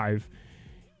Mars live,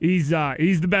 he's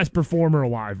the best performer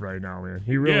alive right now, man.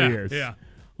 He really is. Yeah.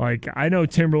 Like, I know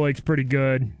Timberlake's pretty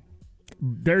good.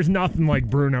 There's nothing like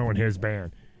Bruno and his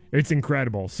band. It's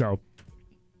incredible. So,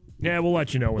 yeah, we'll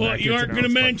let you know when that gets you aren't going to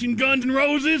mention Guns N'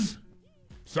 Roses?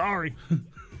 Sorry.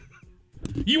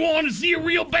 You want to see a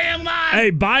real band live? Hey,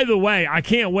 by the way, I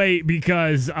can't wait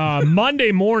because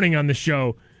Monday morning on the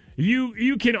show,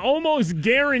 You can almost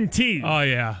guarantee. Oh,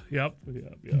 yeah. Yep.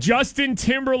 Justin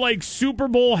Timberlake Super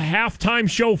Bowl halftime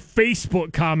show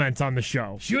Facebook comments on the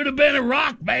show. Should have been a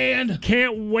rock band.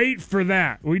 Can't wait for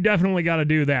that. We definitely got to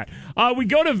do that. We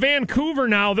go to Vancouver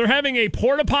now. They're having a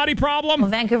porta potty problem. Well,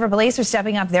 Vancouver police are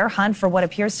stepping up their hunt for what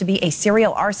appears to be a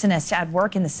serial arsonist at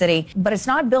work in the city. But it's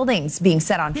not buildings being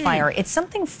set on fire. It's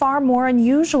something far more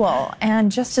unusual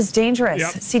and just as dangerous. Yep.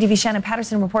 CTV Shannon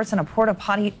Patterson reports on a porta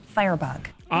potty firebug.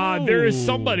 There is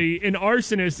somebody, an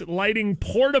arsonist, lighting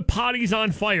porta potties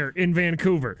on fire in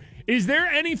Vancouver. Is there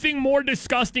anything more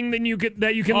disgusting than you can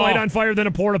light on fire than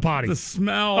a porta potty? The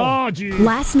smell. Oh, geez.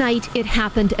 Last night, it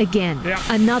happened again. Yeah.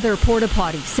 Another porta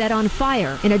potty set on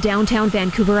fire in a downtown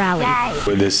Vancouver alley. Wow.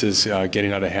 This is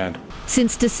getting out of hand.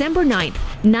 Since December 9th,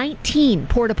 19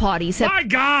 porta potties have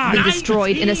been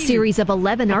destroyed in a series of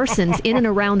 11 arsons in and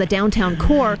around the downtown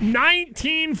core.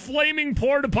 19 flaming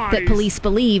porta potties that police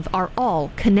believe are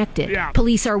all connected. Yeah.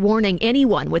 Police are warning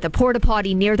anyone with a porta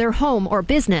potty near their home or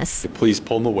business. Please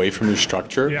pull them away from their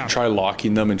structure. Yeah. Try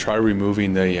locking them and try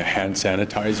removing the hand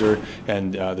sanitizer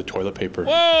and the toilet paper.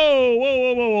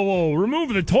 Whoa.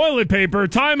 Remove the toilet paper.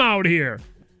 Time out here.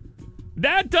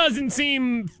 That doesn't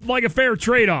seem like a fair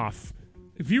trade-off.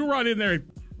 If you run in there,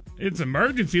 it's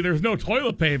emergency. There's no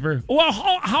toilet paper. Well,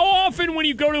 how often when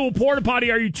you go to a porta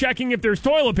potty are you checking if there's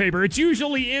toilet paper? It's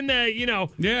usually in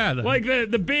the, like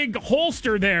the big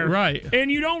holster there. Right.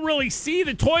 And you don't really see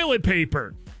the toilet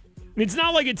paper. It's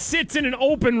not like it sits in an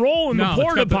open roll in the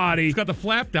porta potty. It's got the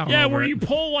flap down. Yeah, over where it. you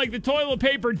pull like the toilet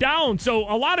paper down.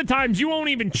 So a lot of times you won't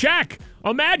even check.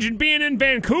 Imagine being in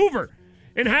Vancouver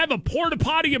and have a porta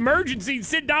potty emergency.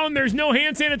 Sit down, there's no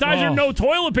hand sanitizer, no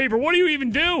toilet paper. What do you even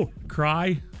do?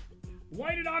 Cry.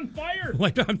 Light it on fire.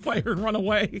 Light it on fire and run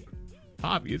away.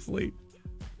 Obviously.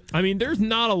 I mean, there's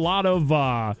not a lot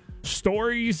of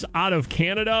stories out of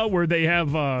Canada where they have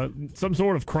some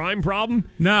sort of crime problem.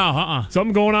 No,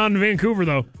 Something going on in Vancouver,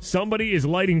 though. Somebody is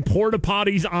lighting porta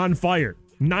potties on fire.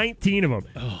 19 of them.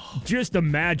 Oh. Just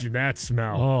imagine that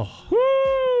smell. Oh.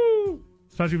 Woo!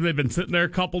 Especially if they've been sitting there a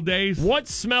couple days. What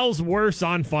smells worse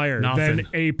on fire Nothing. than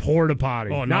a porta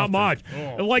potty? Oh, not much.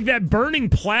 Oh. Like that burning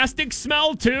plastic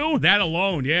smell, too. That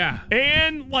alone, yeah.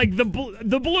 And like the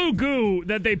blue goo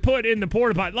that they put in the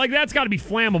porta potty. Like, that's got to be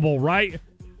flammable, right?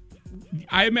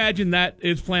 I imagine that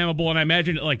is flammable, and I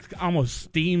imagine it like almost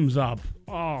steams up.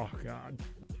 Oh, God.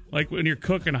 Like when you're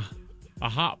cooking a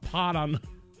hot pot on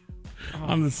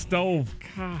the stove.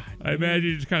 God. I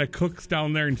imagine it just kind of cooks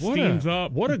down there and steams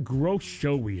up. What a gross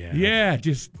show we have. Yeah,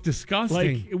 just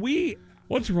disgusting. Like,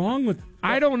 what's wrong with...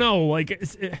 I don't know. Like,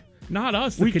 not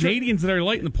us. The Canadians that are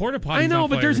lighting the porta potties. I know, on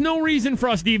but fire. there's no reason for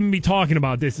us to even be talking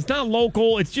about this. It's not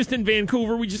local. It's just in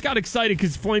Vancouver. We just got excited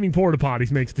because flaming porta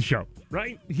potties makes the show,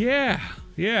 right? Yeah.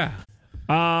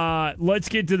 Let's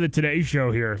get to the Today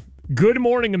Show here. Good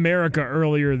Morning America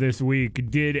earlier this week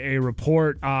did a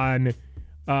report on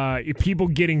people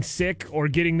getting sick or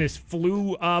getting this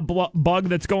flu bug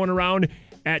that's going around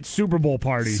at Super Bowl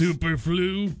parties. Super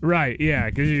flu? Right, yeah,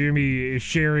 because you're going to be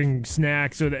sharing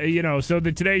snacks. So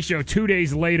the Today Show 2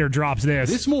 days later drops this.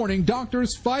 This morning,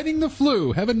 doctors fighting the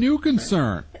flu have a new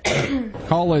concern.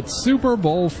 Call it Super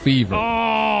Bowl fever.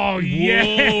 Oh,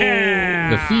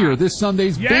 yeah! The fear this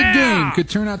Sunday's big game could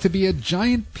turn out to be a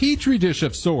giant petri dish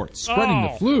of sorts, spreading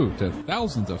the flu to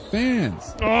thousands of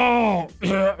fans. Oh,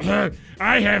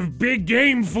 I have big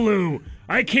game flu.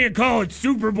 I can't call it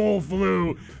Super Bowl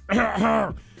flu.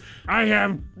 I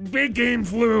have big game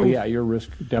flu. Yeah, your risk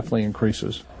definitely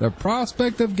increases. The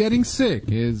prospect of getting sick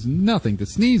is nothing to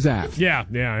sneeze at. Yeah,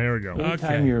 here we go.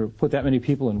 Anytime you put that many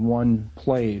people in one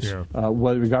place,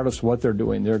 regardless of what they're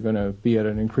doing, they're going to be at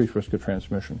an increased risk of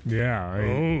transmission.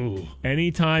 Yeah.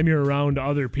 Anytime you're around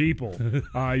other people,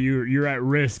 you're at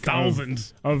risk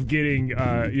thousands of getting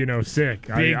sick.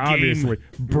 Big obviously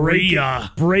game.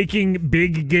 Breaking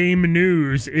big game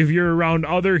news. If you're around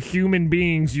other human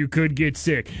beings, you could get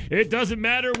sick. It doesn't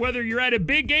matter whether you're at a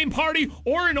big game party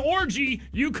or an orgy,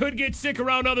 you could get sick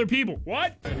around other people.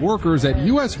 What? Workers at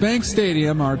U.S. Bank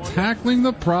Stadium are tackling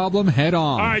the problem head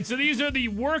on. All right, so these are the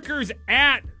workers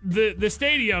at the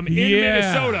stadium in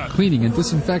Minnesota. Cleaning and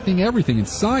disinfecting everything in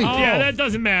sight. Oh, yeah, that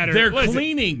doesn't matter. They're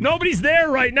cleaning. Nobody's there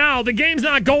right now. The game's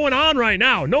not going on right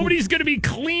now. Nobody's going to be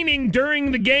cleaning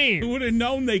during the game. Who would have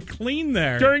known they cleaned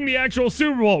there? During the actual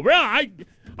Super Bowl. Well,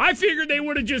 I figured they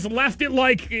would have just left it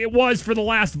like it was for the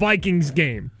last Vikings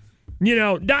game.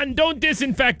 Don't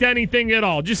disinfect anything at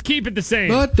all. Just keep it the same.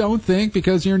 But don't think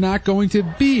because you're not going to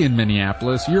be in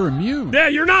Minneapolis, you're immune. Yeah,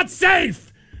 you're not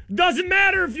safe. Doesn't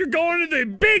matter if you're going to the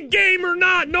big game or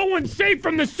not. No one's safe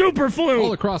from the super flu.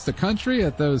 All across the country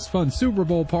at those fun Super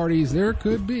Bowl parties, there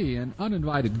could be an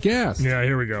uninvited guest. Yeah,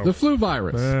 here we go. The flu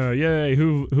virus. Yay.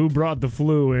 Who brought the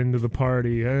flu into the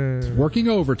party? It's working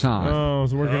overtime. Oh,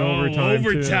 it's working overtime.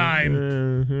 Overtime.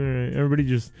 All right. Everybody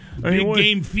just... Big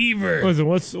game fever. Listen,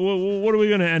 what are we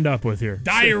going to end up with here?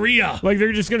 Diarrhea. Like,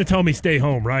 they're just going to tell me stay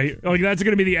home, right? Like, that's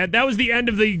going to be the end. That was the end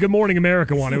of the Good Morning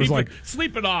America one. It was like...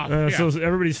 Sleep it off. So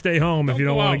everybody stay home if you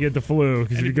don't want to get the flu,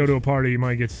 because if you go to a party, you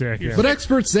might get sick. But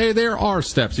experts say there are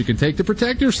steps you can take to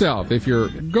protect yourself if your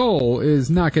goal is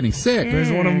not getting sick.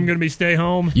 Is one of them going to be stay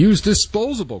home? Use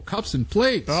disposable cups and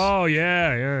plates. Oh,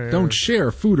 yeah. Don't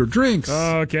share food or drinks.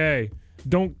 Okay.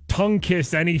 Don't tongue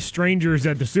kiss any strangers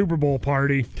at the Super Bowl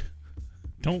party.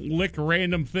 Don't lick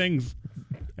random things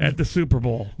at the Super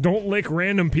Bowl. Don't lick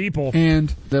random people.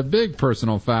 And the big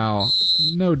personal foul,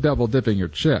 no double dipping your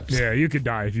chips. Yeah, you could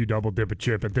die if you double dip a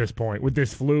chip at this point. With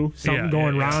this flu, something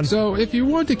going around. So if you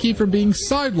want to keep from being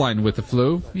sidelined with the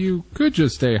flu, you could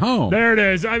just stay home. There it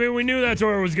is. I mean, we knew that's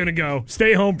where it was going to go.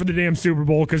 Stay home for the damn Super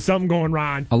Bowl because something going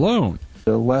wrong. Alone.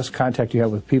 The less contact you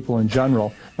have with people in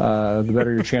general, the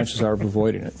better your chances are of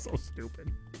avoiding it. So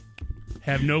stupid.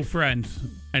 Have no friends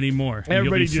anymore.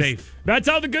 Everybody you'll be safe. That's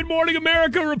how the Good Morning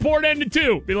America report ended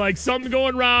too. Be like, something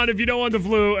going around. If you don't want the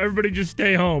flu, everybody just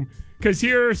stay home. Because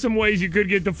here are some ways you could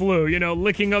get the flu. You know,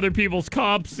 licking other people's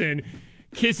cups and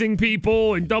kissing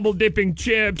people and double dipping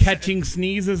chips. Catching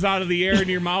sneezes out of the air in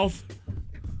your mouth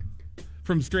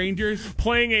from strangers.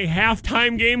 Playing a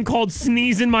halftime game called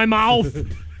Sneeze in My Mouth.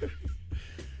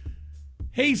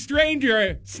 Hey,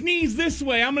 stranger, sneeze this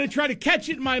way. I'm going to try to catch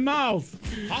it in my mouth.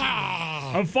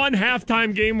 A fun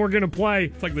halftime game we're going to play.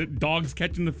 It's like the dogs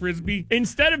catching the Frisbee.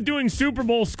 Instead of doing Super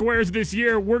Bowl squares this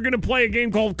year, we're going to play a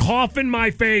game called Cough in My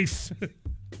Face.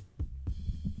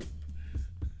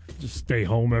 Just stay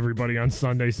home, everybody, on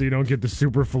Sunday so you don't get the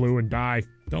super flu and die.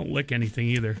 Don't lick anything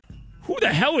either. Who the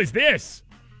hell is this?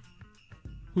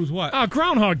 Who's what?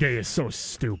 Groundhog Day is so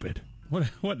stupid.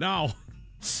 What now?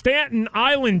 Staten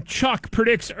Island Chuck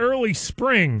predicts early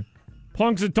spring.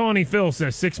 Punxsutawney Phil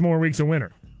says 6 more weeks of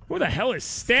winter. Who the hell is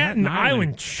Staten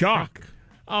Island Chuck?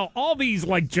 Oh, all these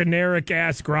like generic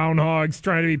ass groundhogs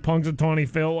trying to be Punxsutawney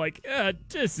Phil. Like,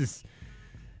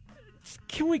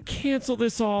 can we cancel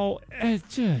this all?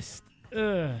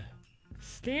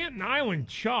 Staten Island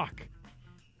Chuck.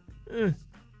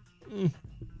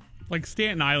 Like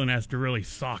Staten Island has to really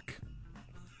suck.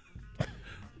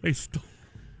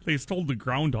 They stole the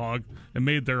groundhog and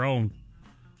made their own.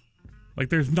 Like,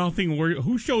 there's nothing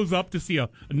who shows up to see a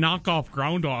knockoff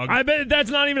groundhog? I bet that's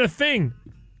not even a thing.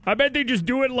 I bet they just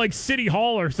do it like City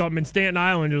Hall or something in Staten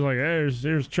Island. Just like, hey,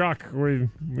 here's Chuck. We've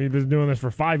been doing this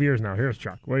for 5 years now. Here's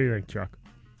Chuck. What do you think, Chuck?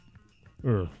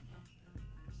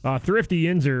 Thrifty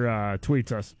Yinzer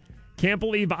tweets us. Can't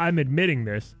believe I'm admitting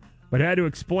this, but had to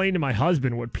explain to my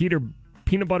husband what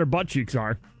peanut butter butt cheeks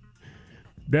are.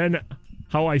 Then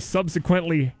how I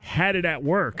subsequently had it at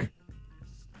work.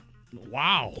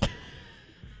 Wow.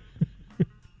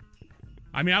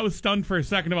 I mean, I was stunned for a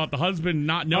second about the husband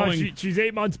not knowing. She's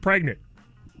 8 months pregnant.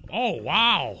 Oh,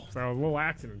 wow. So a little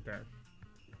accident there.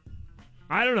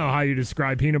 I don't know how you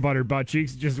describe peanut butter butt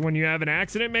cheeks. Just when you have an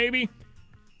accident, maybe?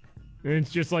 And it's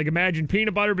just like, imagine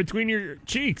peanut butter between your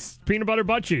cheeks. Peanut butter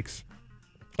butt cheeks.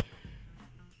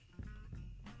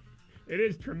 It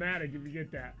is traumatic if you get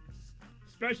that.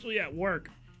 Especially at work.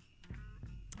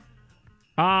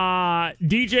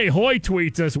 DJ Hoy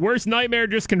tweets us, worst nightmare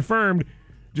just confirmed.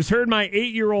 Just heard my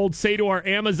 8-year-old say to our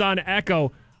Amazon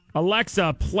Echo,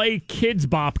 Alexa, play Kids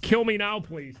Bop. Kill me now,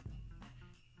 please.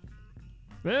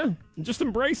 Yeah, just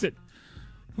embrace it.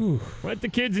 Let the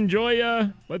kids enjoy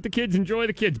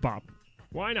the Kids Bop.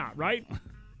 Why not, right?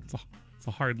 It's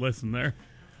a hard listen there.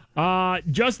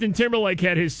 Justin Timberlake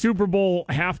had his Super Bowl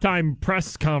halftime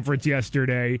press conference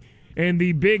yesterday, and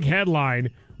the big headline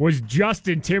was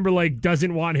Justin Timberlake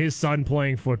doesn't want his son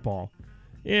playing football.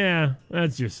 Yeah,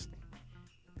 that's just...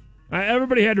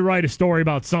 everybody had to write a story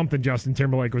about something Justin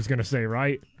Timberlake was going to say,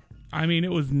 right? I mean,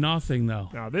 it was nothing, though.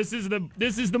 No, this is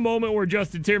the moment where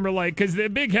Justin Timberlake, because the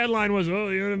big headline was, oh,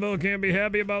 the NFL can't be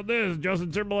happy about this. Justin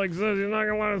Timberlake says he's not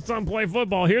going to let his son play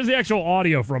football. Here's the actual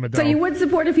audio from it, though. So you would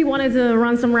support if he wanted to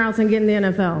run some routes and get in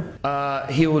the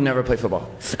NFL? He will never play football.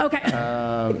 Okay.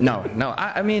 No.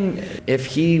 I mean, if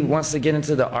he wants to get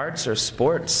into the arts or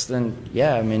sports, then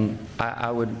yeah, I mean,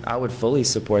 I would fully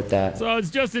support that. So it's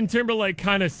Justin Timberlake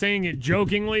kind of saying it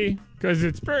jokingly, because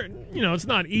it's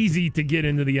not easy to get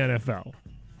into the NFL.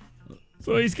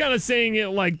 So he's kind of saying it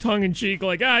like tongue-in-cheek,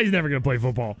 like, he's never going to play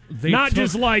football.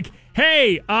 Just like,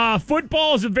 hey,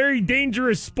 football is a very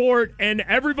dangerous sport, and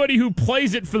everybody who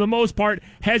plays it, for the most part,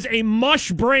 has a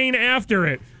mush brain after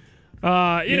it.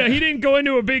 You know, he didn't go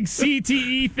into a big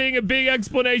CTE thing, a big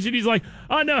explanation. He's like,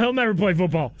 oh, no, he'll never play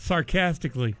football.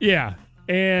 Sarcastically. Yeah.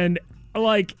 And,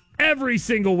 like, every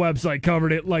single website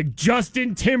covered it. Like,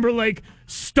 Justin Timberlake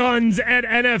stuns at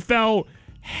NFL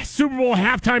Super Bowl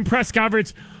halftime press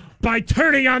conference by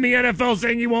turning on the NFL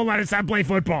saying he won't let us play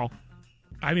football.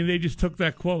 I mean, they just took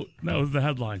that quote. That was the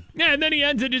headline. Yeah, and then he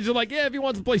ends it just like, yeah, if he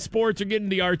wants to play sports or get into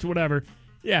the arts or whatever,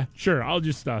 yeah, sure, I'll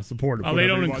just support him. Oh, they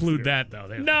don't include that, though.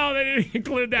 No, they didn't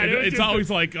include that. It's always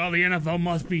like, oh, the NFL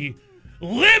must be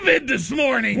livid this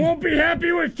morning. Won't be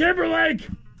happy with Timberlake.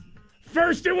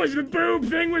 First it was the boob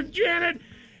thing with Janet,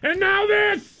 and now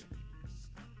this.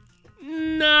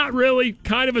 Not really.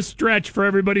 Kind of a stretch for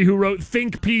everybody who wrote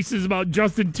think pieces about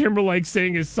Justin Timberlake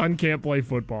saying his son can't play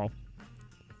football.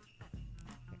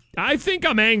 I think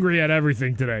I'm angry at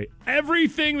everything today.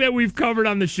 Everything that we've covered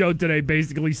on the show today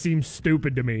basically seems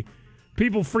stupid to me.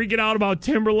 People freaking out about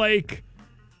Timberlake,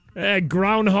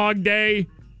 Groundhog Day.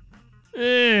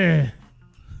 Everything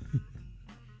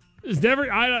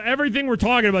we're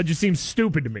talking about just seems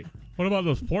stupid to me. What about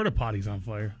those porta potties on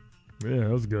fire? Yeah, that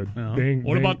was good.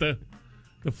 What about the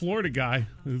Florida guy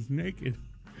who's naked?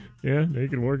 Yeah, they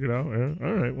can work it out. Yeah.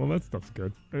 All right, well, that stuff's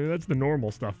good. I mean, that's the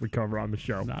normal stuff we cover on the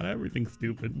show. Not everything's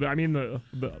stupid. I mean, a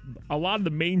lot of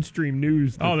the mainstream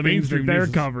news. The mainstream they're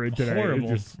news covering today.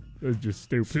 Horrible. It's just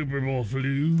stupid. Super Bowl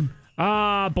flu.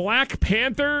 Black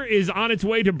Panther is on its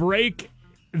way to break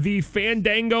the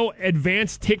Fandango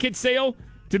advanced ticket sale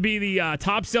to be the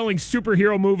top-selling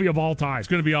superhero movie of all time. It's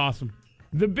going to be awesome.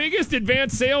 The biggest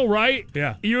advanced sale, right?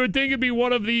 Yeah. You would think it'd be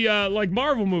one of the, like,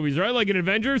 Marvel movies, right? Like in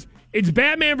Avengers. It's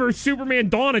Batman vs. Superman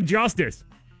Dawn of Justice.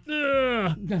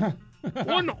 Ugh. What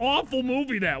an awful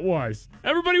movie that was.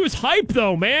 Everybody was hyped,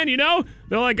 though, man, you know?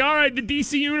 They're like, all right, the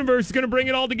DC Universe is going to bring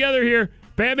it all together here.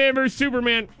 Batman vs.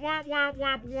 Superman. Wah, wah,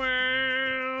 wah,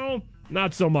 wah.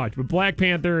 Not so much, but Black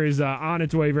Panther is on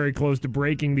its way very close to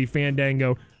breaking the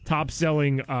Fandango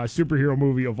top-selling superhero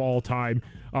movie of all time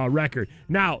record.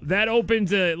 Now, that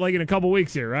opens like in a couple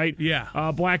weeks here, right?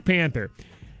 Yeah. Black Panther.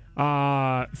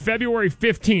 February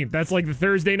 15th. That's like the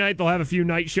Thursday night. They'll have a few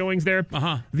night showings there.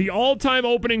 Uh-huh. The all-time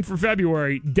opening for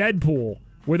February, Deadpool,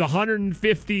 with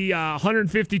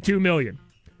 152 million.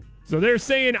 So they're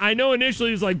saying, I know initially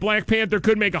it was like Black Panther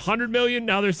could make 100 million.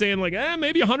 Now they're saying like,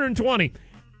 maybe 120.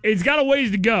 It's got a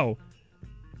ways to go.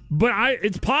 But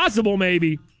it's possible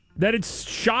maybe that it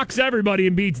shocks everybody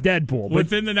and beats Deadpool. But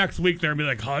within the next week, they're going to be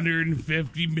like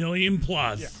 150 million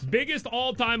plus. Yeah. Biggest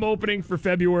all-time opening for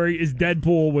February is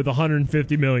Deadpool with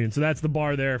 150 million. So that's the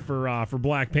bar there for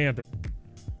Black Panther.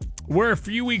 We're a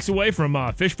few weeks away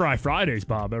from Fish Fry Fridays,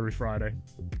 Bob, every Friday.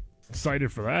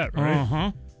 Excited for that, right?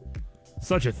 Uh-huh.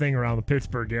 Such a thing around the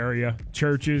Pittsburgh area.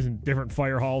 Churches and different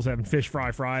fire halls having Fish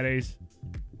Fry Fridays.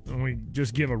 And we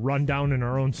just give a rundown in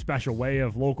our own special way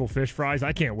of local fish fries.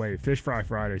 I can't wait. Fish Fry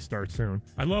Friday starts soon.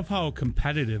 I love how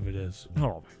competitive it is.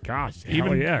 Oh, my gosh. Even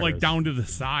hell yeah, like down to the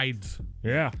sides.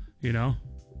 Yeah. You know?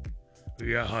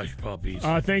 Yeah, hush puppies.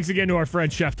 Thanks again to our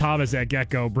friend Chef Thomas at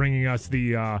Gecko bringing us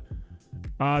the...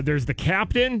 there's the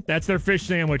Captain. That's their fish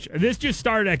sandwich. This just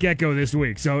started at Gecko this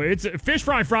week. So it's Fish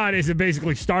Fry Fridays that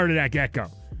basically started at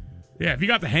Gecko. Yeah, if you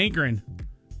got the hankering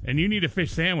and you need a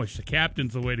fish sandwich, the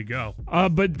Captain's the way to go.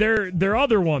 But their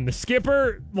other one, the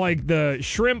Skipper, like the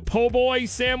shrimp po' boy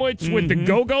sandwich with the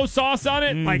go-go sauce on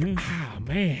it. Like,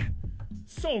 man,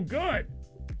 so good. I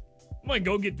might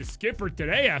go get the Skipper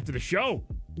today after the show.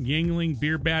 Yingling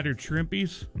beer battered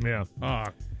shrimpies. Yeah.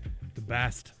 The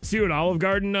best. See what Olive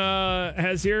Garden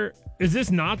has here? Is this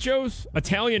nachos?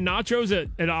 Italian nachos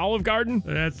at Olive Garden?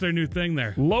 That's their new thing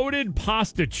there. Loaded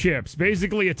pasta chips.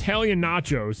 Basically Italian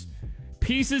nachos.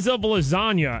 Pieces of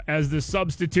lasagna as the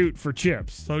substitute for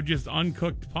chips. So just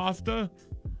uncooked pasta?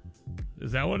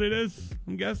 Is that what it is?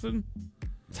 I'm guessing.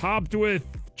 Topped with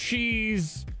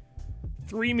cheese,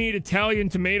 3-meat Italian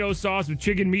tomato sauce with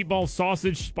chicken meatball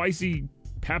sausage, spicy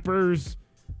peppers,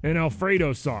 and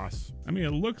Alfredo sauce. I mean,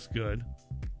 it looks good.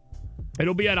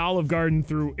 It'll be at Olive Garden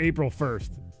through April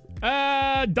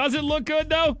 1st. Does it look good,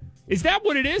 though? Is that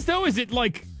what it is, though? Is it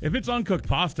like... If it's uncooked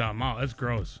pasta, I'm out. That's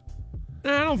gross.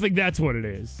 I don't think that's what it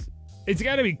is. It's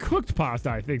got to be cooked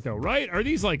pasta, I think, though, right? Are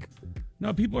these like...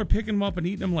 No, people are picking them up and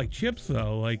eating them like chips,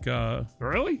 though. Like,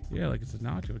 Really? Yeah, like it's a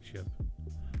nacho chip.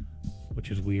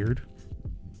 Which is weird.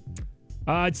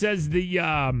 It says the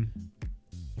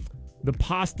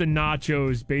pasta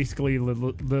nachos, basically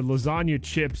the lasagna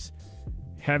chips,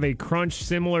 have a crunch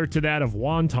similar to that of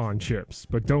wonton chips,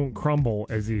 but don't crumble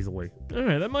as easily. All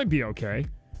right, that might be okay.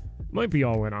 Might be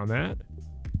all in on that.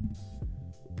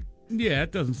 Yeah,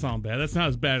 it doesn't sound bad. That's not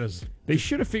as bad as they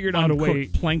should have figured out a way.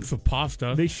 Planks of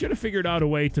pasta. They should have figured out a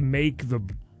way to make the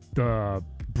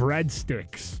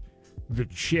breadsticks, the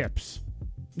chips.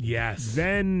 Yes.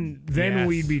 Then Yes.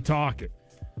 we'd be talking.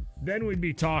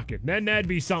 Then that'd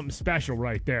be something special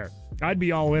right there. I'd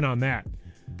be all in on that.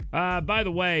 By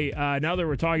the way, now that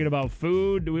we're talking about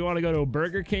food, do we want to go to a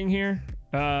Burger King here?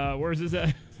 Where's this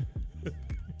at?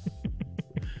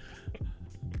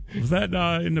 Was that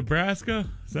in Nebraska?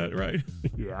 Is that right?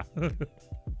 Yeah.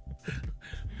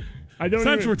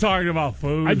 Since we're talking about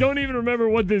food. I don't even remember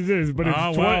what this is, but it's...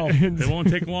 It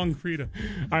won't take long for you to...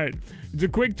 All right. It's a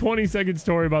quick 20-second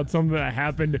story about something that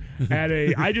happened at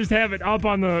a... I just have it up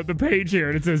on the page here,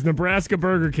 and it says Nebraska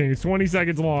Burger King. It's 20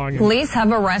 seconds long. Police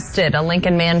have arrested a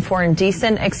Lincoln man for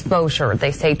indecent exposure.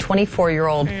 They say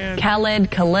 24-year-old Khalid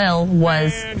Khalil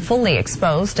was fully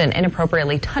exposed and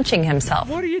inappropriately touching himself.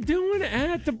 What are you doing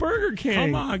at the Burger King?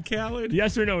 Come on, Khalid.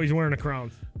 Yes or no, he's wearing a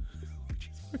crown.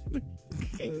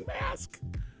 King mask.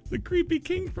 The creepy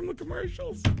king from the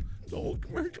commercials. The old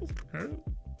commercials.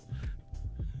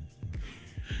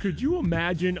 Could you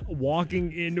imagine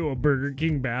walking into a Burger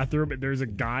King bathroom and there's a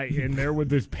guy in there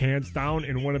with his pants down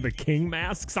and one of the king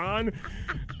masks on?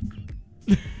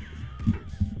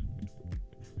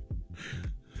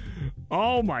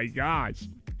 Oh my gosh.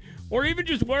 Or even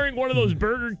just wearing one of those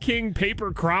Burger King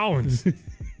paper crowns.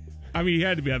 I mean, he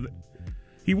had to be...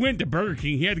 He went to Burger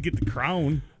King. He had to get the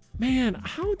crown. Man,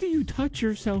 how do you touch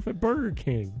yourself at Burger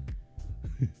King?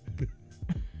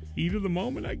 Heat of the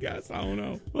moment, I guess. I don't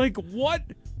know. Like, what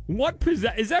is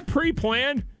that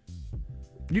pre-planned?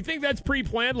 You think that's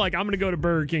pre-planned? Like, I'm going to go to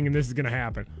Burger King and this is going to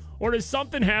happen. Or does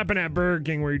something happen at Burger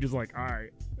King where you're just like, all right,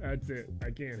 that's it.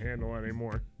 I can't handle it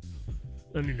anymore.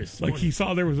 I need to like, he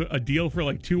saw there was a deal for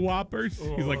like 2 Whoppers.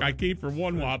 He's like, I came for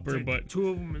 1 Whopper, but 2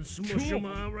 of them and smush them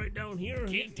out right down here.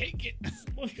 Can't take it.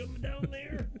 Smush them down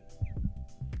there.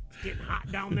 It's getting hot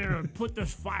down there, and put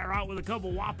this fire out with a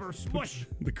couple Whoppers. Smush.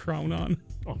 The crown on.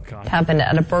 Oh, God. Happened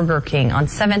at a Burger King on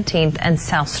 17th and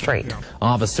South Street.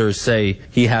 Officers say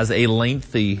he has a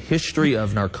lengthy history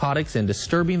of narcotics and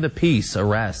disturbing the peace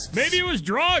arrests. Maybe it was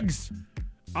drugs.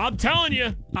 I'm telling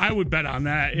you, I would bet on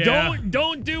that. Yeah.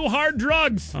 Don't do hard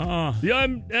drugs. You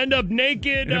end up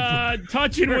naked,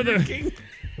 touching with a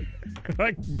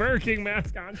like Burger King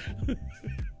mask on.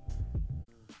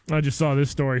 I just saw this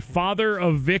story. Father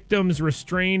of victims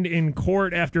restrained in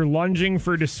court after lunging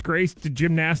for disgraced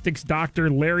gymnastics doctor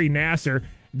Larry Nassar.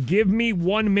 Give me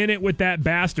 1 minute with that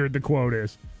bastard, the quote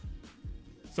is.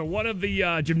 So one of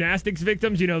the gymnastics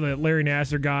victims, you know, the Larry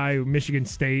Nassar guy, Michigan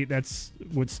State, that's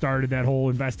what started that whole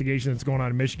investigation that's going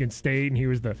on in Michigan State, and he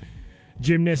was the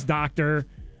gymnast doctor.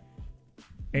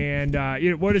 And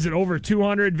what is it, over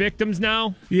 200 victims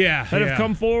now? Yeah. That have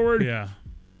come forward? Yeah.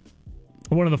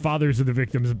 One of the fathers of the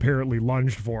victims apparently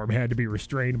lunged for him, had to be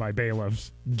restrained by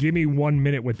bailiffs. Give me 1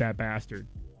 minute with that bastard.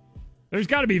 There's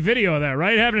got to be video of that,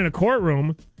 right? Happening in a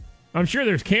courtroom. I'm sure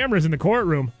there's cameras in the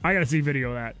courtroom. I got to see video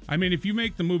of that. I mean, if you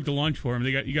make the move to lunch for him,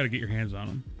 you got to get your hands on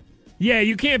him. Yeah,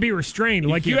 you can't be restrained.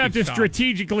 You have to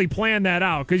strategically plan that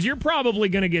out because you're probably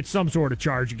going to get some sort of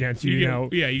charge against you.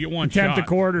 Yeah, you get one attempt shot. to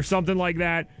court or something like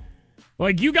that.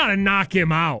 Like, you got to knock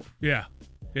him out. Yeah.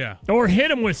 Yeah. Or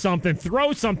hit him with something,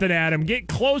 throw something at him, get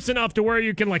close enough to where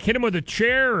you can hit him with a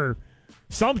chair or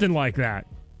something like that.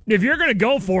 If you're going to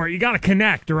go for it, you got to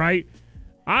connect, right?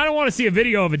 I don't want to see a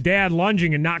video of a dad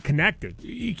lunging and not connected.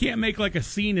 You can't make a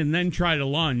scene and then try to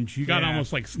lunge. You got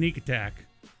almost sneak attack.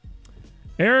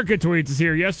 Erica tweets us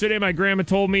here. Yesterday, my grandma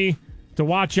told me to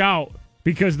watch out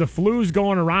because the flu's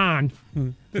going around.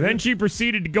 Then she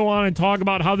proceeded to go on and talk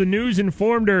about how the news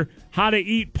informed her how to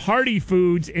eat party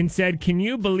foods and said, "Can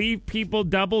you believe people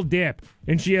double dip?"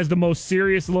 And she has the most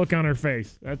serious look on her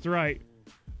face. That's right.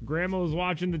 Grandma was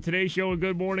watching the Today Show and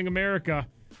Good Morning America.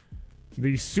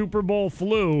 The Super Bowl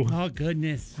flu. Oh,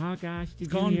 goodness. Oh, gosh. It's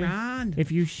going round. If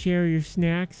you share your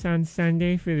snacks on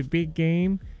Sunday for the big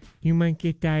game, you might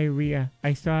get diarrhea.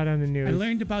 I saw it on the news. I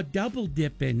learned about double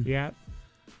dipping. Yep.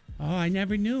 Oh, I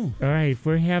never knew. All right, if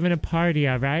we're having a party,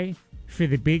 all right, for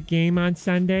the big game on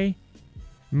Sunday,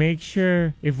 make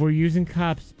sure, if we're using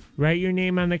cups, write your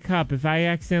name on the cup. If I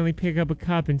accidentally pick up a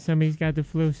cup and somebody's got the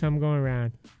flu, something going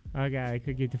around. Oh, God, I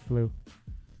could get the flu.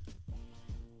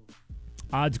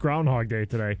 It's Groundhog Day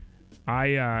today.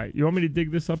 You want me to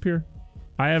dig this up here?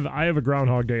 I have a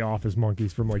Groundhog Day Office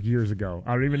Monkeys from years ago.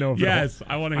 I don't even know if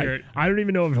I want to hear it. I don't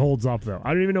even know if it holds up though.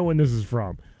 I don't even know when this is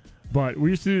from. But we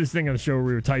used to do this thing on the show where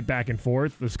we would type back and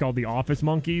forth. It's called the Office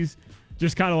Monkeys.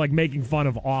 Just kind of making fun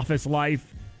of office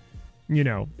life.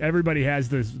 everybody has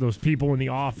those people in the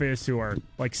office who are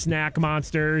like snack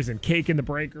monsters and cake in the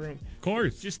break room. Of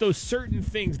course. Just those certain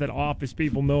things that office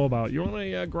people know about. You want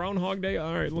a Groundhog Day?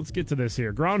 All right, let's get to this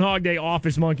here. Groundhog Day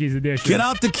Office Monkeys edition. Get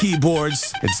out the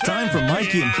keyboards. It's time for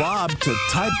Mikey and Bob to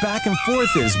type back and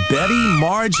forth as Betty,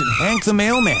 Marge, and Hank the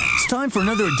Mailman. It's time for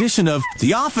another edition of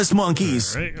The Office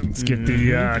Monkeys. All right, let's get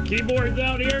the keyboards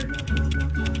out here.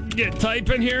 Get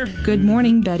typing here. Good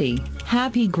morning, Betty.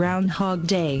 Happy Groundhog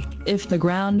Day. If the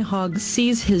groundhog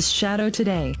sees his shadow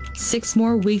today, 6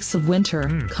 more weeks of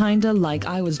winter. Kinda like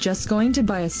I was just going to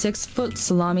buy a 6-foot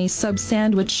salami sub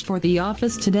sandwich for the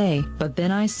office today, but then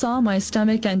I saw my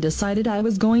stomach and decided I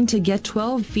was going to get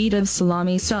 12 feet of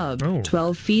salami sub.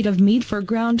 12 feet of meat for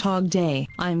Groundhog Day.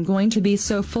 I'm going to be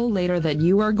so full later that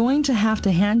you are going to have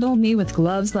to handle me with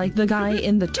gloves like the guy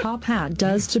in the top hat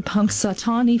does to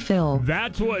Punxsutawney Phil.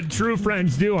 That's what true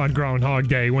friends do on Groundhog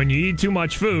Day. When you eat too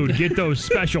much food, get those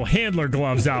special handler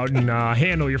gloves out and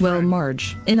handle your friend. Well,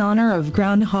 Marge, in honor of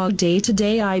Groundhog Day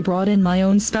today, I brought in my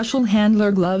own special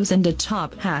handler gloves and a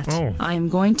top hat. I am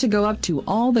going to go up to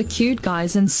all the cute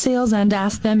guys in sales and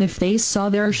ask them if they saw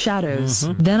their shadows.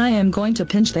 Then I am going to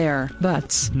pinch their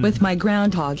butts with my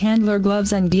groundhog handler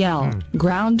gloves and yell,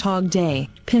 Groundhog Day,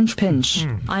 pinch pinch.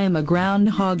 I am a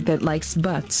groundhog that likes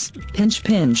butts. Pinch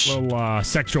pinch. Little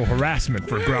sexual harassment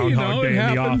for Groundhog Day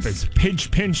in the office.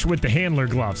 Pinch pinch with the handler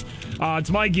gloves. It's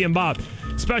Mikey and Bob.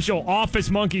 Special Office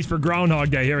Monkeys for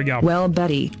Groundhog Day. Here we go. Well,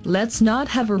 Betty, let's not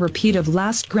have a repeat of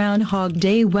last Groundhog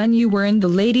Day when you were in the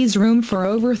ladies' room for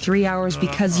over 3 hours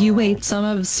because you ate some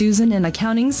of Susan in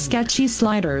accounting's sketchy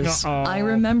sliders. I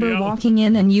remember walking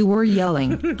in and you were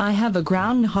yelling, I have a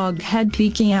groundhog head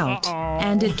peeking out,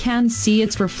 and it can see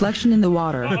its reflection in the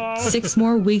water. 6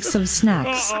 more weeks of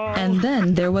snacks. And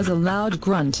then there was a loud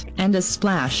grunt and a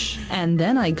splash. And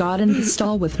then I got in the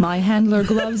stall with my handler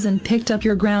gloves and picked up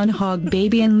your groundhog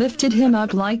baby and lifted him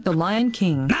up like the Lion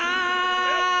King.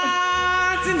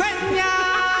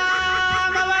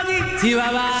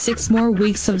 6 more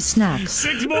weeks of snacks.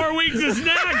 6 more weeks of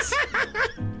snacks.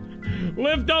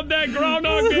 Lift up that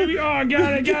groundhog, baby. Oh, I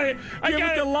got it. I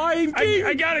got the Lion King.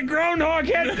 I got a groundhog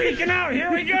head peeking out.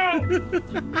 Here we go.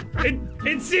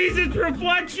 It sees its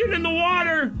reflection in the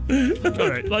water. All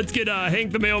right, let's get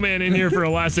Hank the Mailman in here for a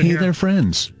lesson Hey here. there,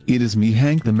 friends. It is me,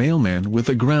 Hank the Mailman, with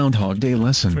a Groundhog Day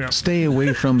lesson. Stay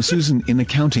away from Susan in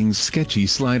accounting's sketchy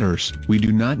sliders. We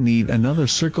do not need another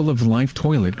Circle of Life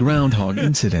toilet groundhog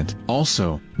incident.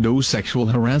 Also, no sexual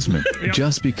harassment.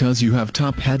 Just because you have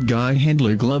top hat guy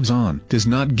handler gloves on does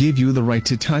not give you the right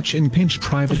to touch and pinch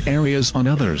private areas on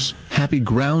others. Happy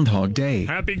Groundhog Day.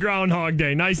 Happy Groundhog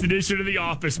Day. Nice addition to the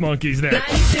Office Monkeys there.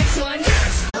 96.1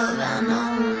 Kiss.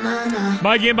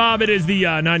 Mikey and Bob, it is the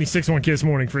 96.1 Kiss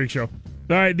Morning Freak Show.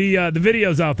 All right, the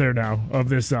video's out there now of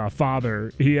this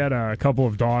father. He had a couple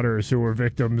of daughters who were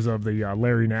victims of the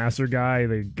Larry Nassar guy,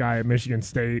 the guy at Michigan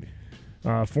State,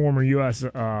 former U.S.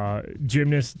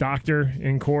 Gymnast doctor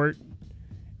in court.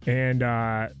 And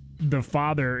the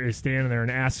father is standing there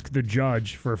and asks the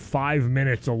judge for 5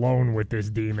 minutes alone with this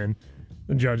demon.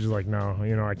 The judge is like, no,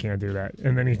 I can't do that.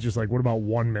 And then he's just like, what about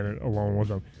 1 minute alone with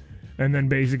him? And then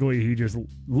basically he just,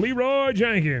 Leroy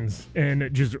Jenkins, and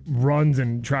it just runs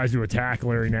and tries to attack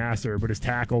Larry Nassar, but is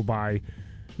tackled by,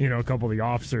 a couple of the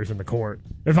officers in the court.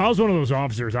 If I was one of those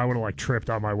officers, I would have tripped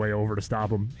on my way over to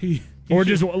stop him. Or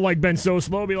just been so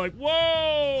slow, be like,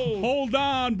 whoa! Hold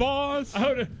on, boss!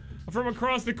 From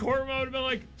across the courtroom, I would have been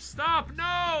like, stop,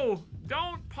 no!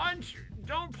 Don't punch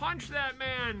that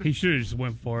man! He should have just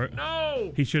went for it.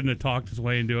 No! He shouldn't have talked his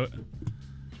way into it.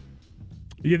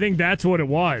 You think that's what it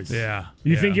was? Yeah.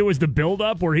 You think it was the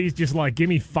build-up where he's just like, give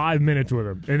me 5 minutes with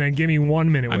him, and then give me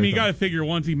 1 minute with him? You got to figure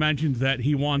once he mentions that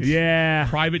he wants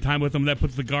private time with him, that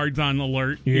puts the guards on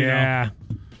alert. Yeah.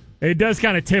 It does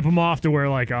kind of tip him off to where,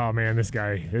 oh, man, this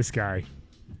guy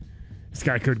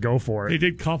could go for it. They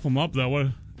did cuff him up, though. What?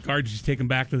 Guards just take him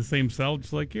back to the same cell,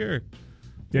 just like, here.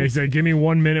 Yeah, he said, give me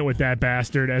 1 minute with that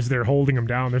bastard as they're holding him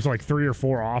down. There's 3 or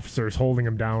 4 officers holding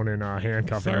him down and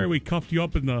handcuffing him. Sorry, we cuffed you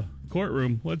up in the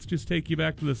courtroom. Let's just take you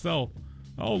back to the cell.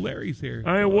 Oh, Larry's here.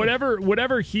 I mean,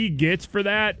 whatever he gets for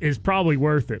that is probably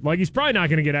worth it. He's probably not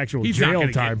going to get actual jail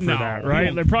time for that,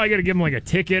 right? They're probably going to give him a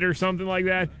ticket or something like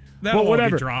that. That'll but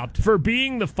whatever. Be dropped. For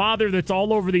being the father that's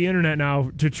all over the internet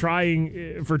now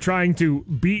trying to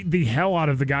beat the hell out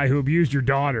of the guy who abused your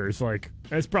daughters,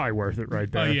 that's probably worth it right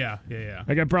there. Oh, yeah.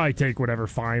 I'd probably take whatever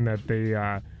fine that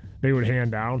they would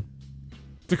hand down.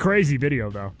 It's a crazy video,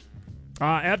 though.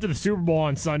 After the Super Bowl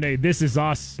on Sunday, This Is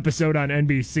Us episode on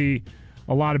NBC,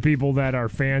 a lot of people that are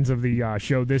fans of the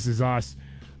show This Is Us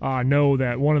know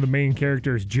that one of the main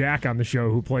characters, Jack, on the show,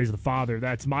 who plays the father,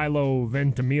 that's Milo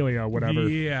Ventimiglia, whatever.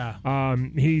 Yeah.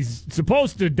 He's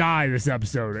supposed to die this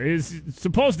episode. Is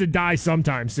supposed to die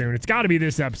sometime soon. It's got to be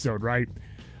this episode, right?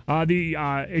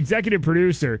 The executive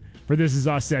producer for This Is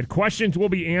Us said, questions will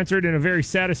be answered in a very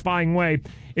satisfying way.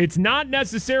 It's not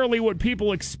necessarily what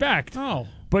people expect. Oh.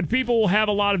 But people will have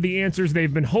a lot of the answers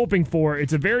they've been hoping for.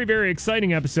 It's a very, very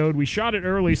exciting episode. We shot it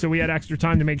early, so we had extra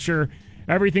time to make sure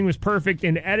everything was perfect.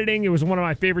 In editing, it was one of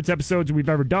my favorite episodes we've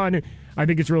ever done. I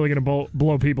think it's really going to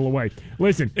blow people away.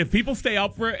 Listen. If people stay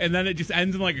up for it and then it just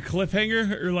ends in like a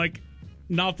cliffhanger or like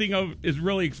nothing is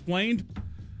really explained,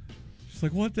 it's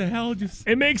like, what the hell?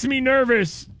 It makes me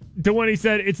nervous to when he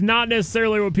said it's not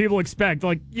necessarily what people expect.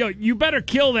 Like, you better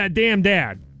kill that damn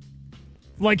dad.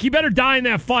 Like, he better die in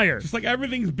that fire. Just like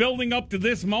everything's building up to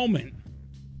this moment.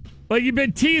 Like, you've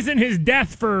been teasing his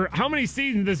death for how many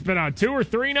seasons this been on? 2 or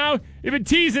 3 now? You've been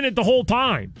teasing it the whole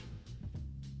time.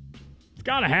 It's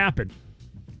got to happen.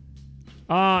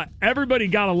 Everybody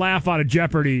got a laugh out of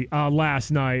Jeopardy last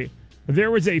night.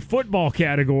 There was a football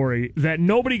category that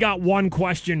nobody got one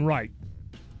question right.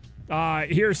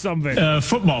 Here's some of it.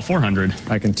 Football 400.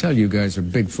 I can tell you guys are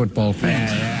big football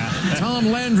fans. Yeah. Tom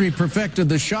Landry perfected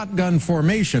the shotgun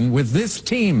formation with this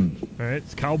team. All right,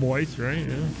 it's Cowboys, right?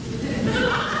 Yeah.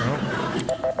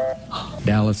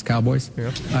 Dallas Cowboys?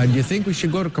 Yeah. Do you think we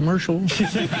should go to commercial?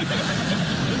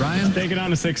 Ryan? Take it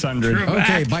on to 600.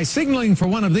 Okay, by signaling for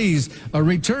one of these, a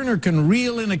returner can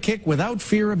reel in a kick without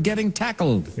fear of getting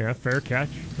tackled. Yeah, fair catch,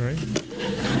 right?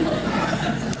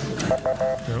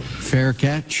 Nope. Fair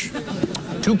catch.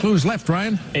 2 clues left,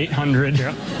 Ryan. 800.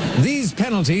 Yeah. These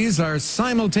penalties are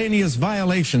simultaneous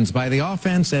violations by the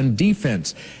offense and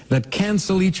defense that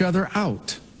cancel each other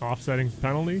out. Offsetting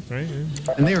penalties, right?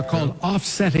 Yeah. And they are called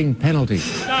offsetting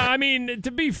penalties. I mean,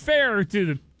 to be fair to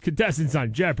the contestants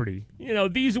on Jeopardy,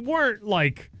 these weren't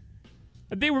like...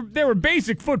 They were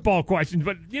basic football questions,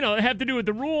 but, they have to do with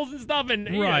the rules and stuff.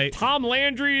 And right. Tom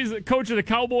Landry is the coach of the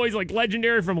Cowboys, like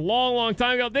legendary from a long, long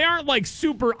time ago. They aren't like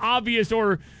super obvious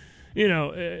or,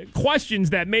 questions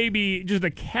that maybe just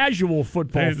a casual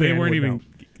football fan they weren't would even know.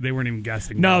 They weren't even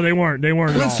guessing. No, they weren't. They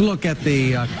weren't. Let's look at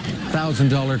the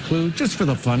 $1,000 clue just for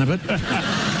the fun of it.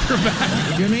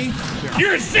 Jimmy?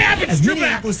 You're a savage, As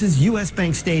Minneapolis' U.S.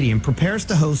 Bank Stadium prepares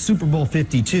to host Super Bowl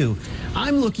 52,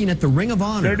 I'm looking at the Ring of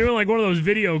Honor. They're doing like one of those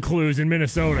video clues in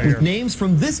Minnesota here. With names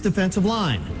from this defensive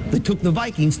line that took the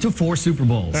Vikings to 4 Super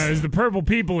Bowls. That is the Purple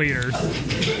People Eaters.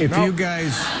 If you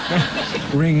guys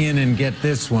ring in and get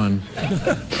this one,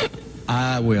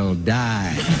 I will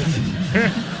die.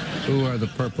 Who are the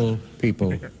Purple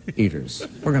People Eaters?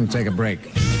 We're going to take a break.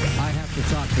 I have to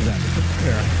talk to them.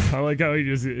 Yeah, I like how he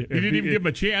just... He didn't even give him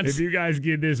a chance. If you guys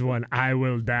get this one, I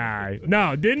will die.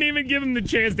 No, didn't even give him the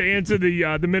chance to answer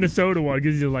the Minnesota one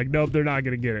because he's like, nope, they're not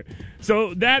going to get it.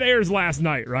 So that airs last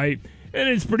night, right? And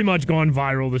it's pretty much gone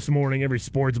viral this morning. Every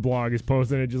sports blog is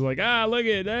posting it just like, look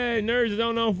at, hey, nerds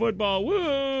don't know football.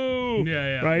 Woo!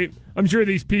 Yeah. Right? I'm sure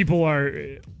these people are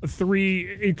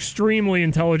 3 extremely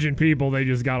intelligent people. They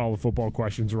just got all the football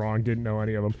questions wrong, didn't know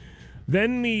any of them.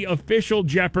 Then the official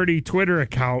Jeopardy Twitter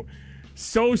account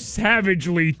so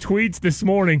savagely tweets this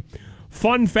morning,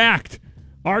 fun fact,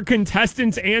 our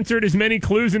contestants answered as many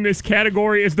clues in this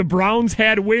category as the Browns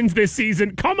had wins this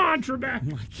season. Come on, Trebek.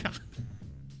 Oh, my God.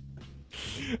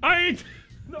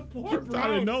 The poor Browns.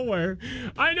 Out of nowhere.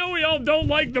 I know we all don't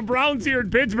like the Browns here in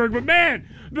Pittsburgh, but man,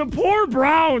 the poor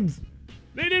Browns.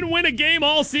 They didn't win a game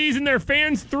all season. Their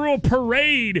fans threw a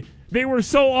parade. They were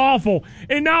so awful.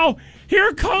 And now,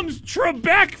 here comes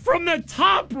Trebek from the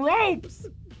top ropes.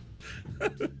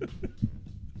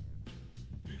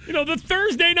 The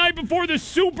Thursday night before the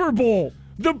Super Bowl,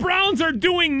 the Browns are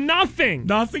doing nothing.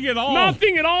 Nothing at all.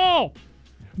 Nothing at all.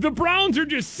 The Browns are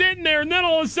just sitting there, and then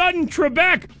all of a sudden,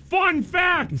 Trebek, fun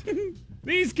fact.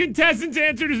 These contestants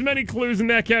answered as many clues in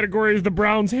that category as the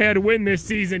Browns had to win this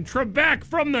season. Trebek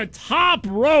from the top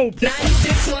rope.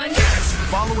 96.1 Kiss.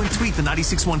 Follow and tweet the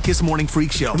 96.1 Kiss Morning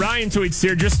Freak Show. Ryan tweets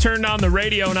here, just turned on the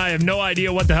radio and I have no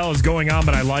idea what the hell is going on,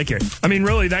 but I like it. I mean,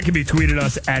 really, that could be tweeted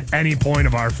us at any point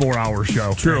of our 4-hour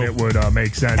show. True. And it would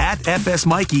make sense. At FS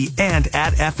Mikey and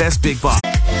at FS Big Bob.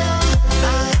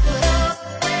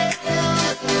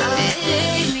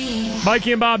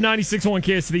 Mikey and Bob, 96.1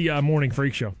 Kiss, the Morning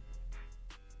Freak Show.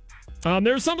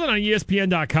 There was something on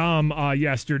ESPN.com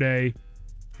yesterday.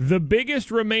 The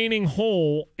biggest remaining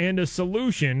hole and a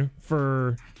solution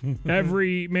for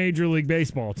every Major League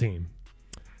Baseball team.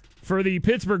 For the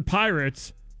Pittsburgh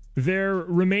Pirates, their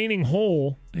remaining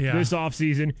hole this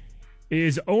offseason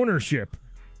is ownership.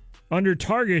 Under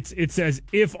targets, it says,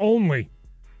 if only.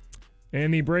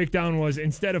 And the breakdown was,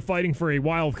 instead of fighting for a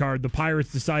wild card, the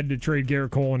Pirates decided to trade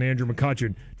Garrett Cole and Andrew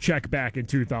McCutchen. Check back in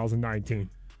 2019.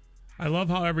 I love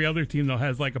how every other team, though,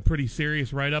 has like a pretty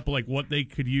serious write-up of like what they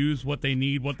could use, what they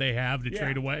need, what they have to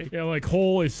trade away. Yeah, like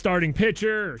Cole is starting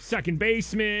pitcher, or second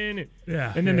baseman.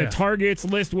 Yeah. And then the targets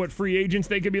list what free agents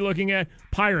they could be looking at.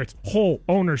 Pirates, whole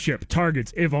ownership,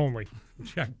 targets, if only.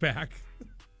 Check back.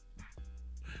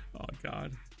 Oh,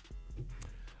 God.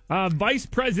 Vice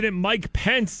President Mike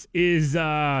Pence is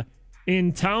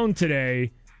in town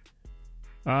today,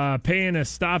 paying a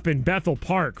stop in Bethel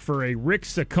Park for a Rick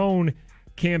Saccone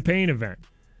campaign event.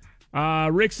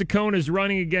 Rick Saccone is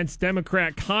running against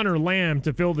Democrat Connor Lamb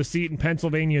to fill the seat in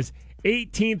Pennsylvania's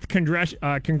 18th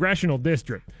congressional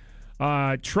district.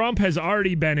 Trump has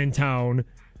already been in town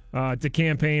to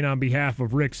campaign on behalf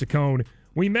of Rick Saccone.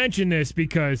 We mention this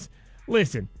because,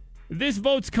 listen, this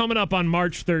vote's coming up on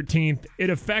March 13th. It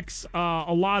affects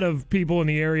a lot of people in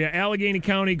the area. Allegheny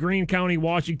County, Greene County,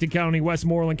 Washington County,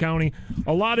 Westmoreland County.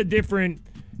 A lot of different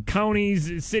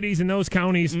counties, cities in those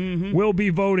counties will be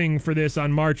voting for this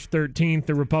on March 13th.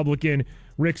 The Republican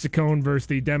Rick Saccone versus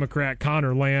the Democrat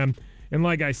Connor Lamb. And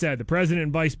like I said, the president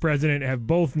and vice president have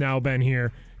both now been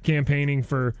here campaigning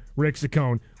for Rick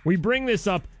Saccone. We bring this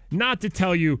up not to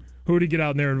tell you who to get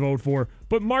out there and vote for,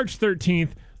 but March 13th,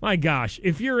 my gosh,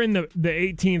 if you're in the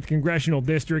 18th congressional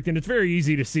district, and it's very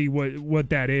easy to see what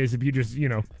that is if you just,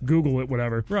 Google it,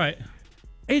 whatever. Right.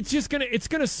 It's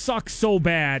gonna suck so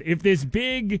bad if this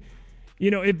big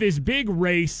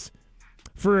race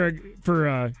for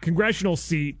a congressional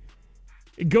seat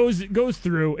goes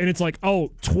through and it's like,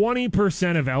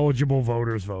 20% of eligible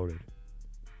voters voted.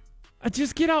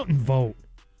 Just get out and vote.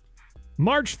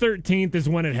 March 13th is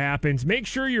when it happens. Make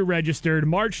sure you're registered.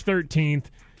 March 13th.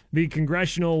 The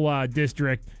congressional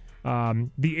district, the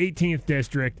 18th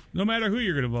district. No matter who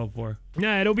you're going to vote for.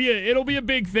 Yeah, it'll be a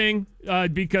big thing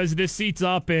because this seat's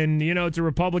up, and it's a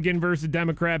Republican versus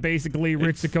Democrat, basically.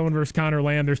 Rick Saccone versus Connor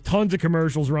Lamb. There's tons of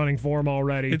commercials running for him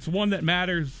already. It's one that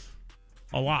matters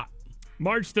a lot.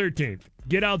 March 13th.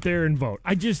 Get out there and vote.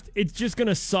 It's just going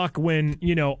to suck when,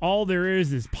 all there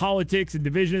is politics and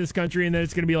division in this country, and then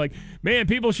it's going to be like, man,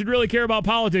 people should really care about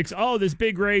politics. Oh, this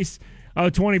big race.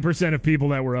 20% of people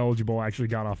that were eligible actually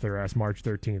got off their ass March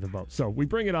 13th and vote. So we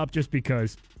bring it up just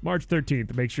because March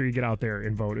 13th, make sure you get out there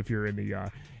and vote if you're in the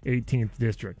 18th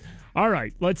district. All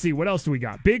right, let's see. What else do we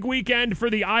got? Big weekend for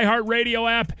the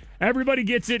iHeartRadio app. Everybody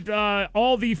gets it,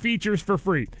 all the features for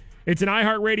free. It's an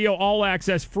iHeartRadio All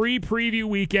Access free preview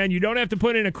weekend. You don't have to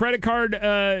put in a credit card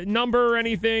number or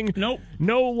anything. Nope.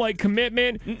 No,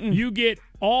 commitment. You get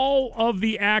all of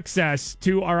the access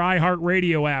to our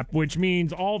iHeartRadio app, which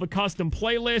means all the custom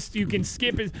playlists you can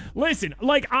skip. Listen,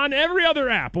 like on every other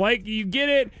app, like you get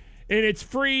it and it's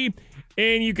free,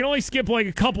 and you can only skip like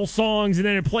a couple songs, and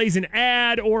then it plays an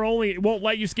ad, or it won't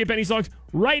let you skip any songs.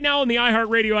 Right now in the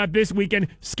iHeartRadio app this weekend,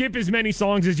 skip as many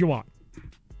songs as you want.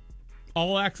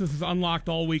 All access is unlocked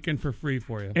all weekend for free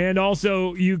for you. And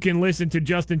also, you can listen to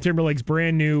Justin Timberlake's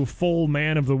brand new full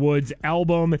Man of the Woods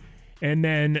album. And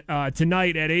then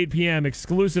tonight at 8 p.m.,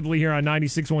 exclusively here on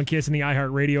 96.1 KISS and the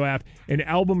iHeartRadio app, an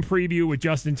album preview with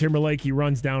Justin Timberlake. He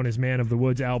runs down his Man of the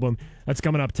Woods album. That's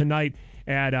coming up tonight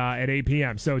at 8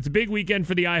 p.m. So it's a big weekend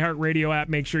for the iHeartRadio app.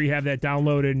 Make sure you have that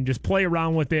downloaded and just play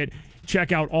around with it.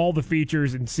 Check out all the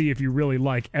features and see if you really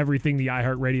like everything the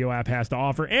iHeartRadio app has to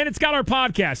offer. And it's got our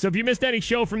podcast. So if you missed any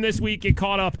show from this week, get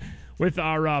caught up with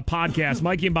our podcast,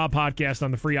 Mikey and Bob podcast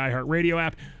on the free iHeartRadio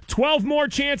app. 12 more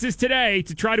chances today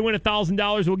to try to win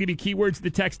 $1,000. We'll give you keywords to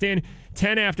text in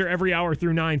 10 after every hour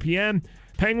through 9 p.m.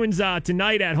 Penguins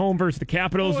tonight at home versus the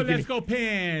Capitals. Let's go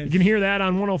Pens. You can hear that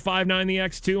on 105.9 The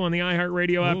X2 on the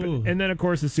iHeartRadio app. And then, of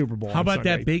course, the Super Bowl. How about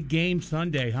Sunday. that big game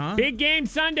Sunday, huh? Big game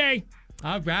Sunday.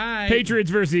 All right.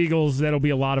 Patriots versus Eagles. That'll be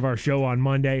a lot of our show on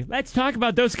Monday. Let's talk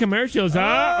about those commercials,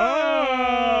 huh?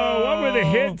 Oh, what were the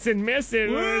hits and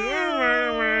misses?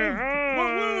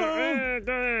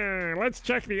 Let's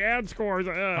check the ad scores.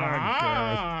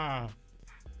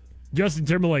 Justin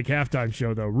Timberlake halftime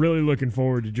show, though. Really looking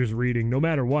forward to just reading, no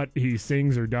matter what he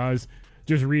sings or does,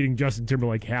 just reading Justin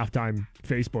Timberlake halftime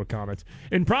Facebook comments.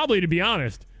 And probably, to be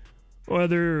honest, no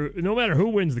matter who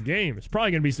wins the game, it's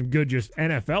probably going to be some good just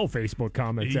NFL Facebook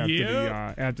comments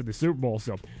after the Super Bowl.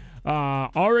 So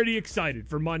already excited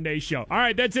for Monday's show. All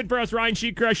right, that's it for us. Ryan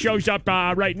Sheetcrest shows up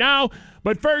right now.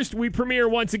 But first, we premiere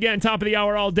once again, top of the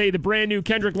hour all day, the brand new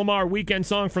Kendrick Lamar weekend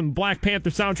song from the Black Panther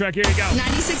soundtrack. Here you go.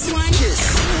 96.1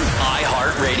 KISS.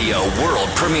 iHeartRadio world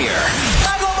premiere.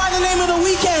 I go by the name of The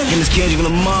Weeknd. And it's Kendrick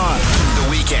Lamar.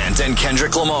 The Weeknd and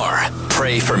Kendrick Lamar.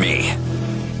 Pray for Me.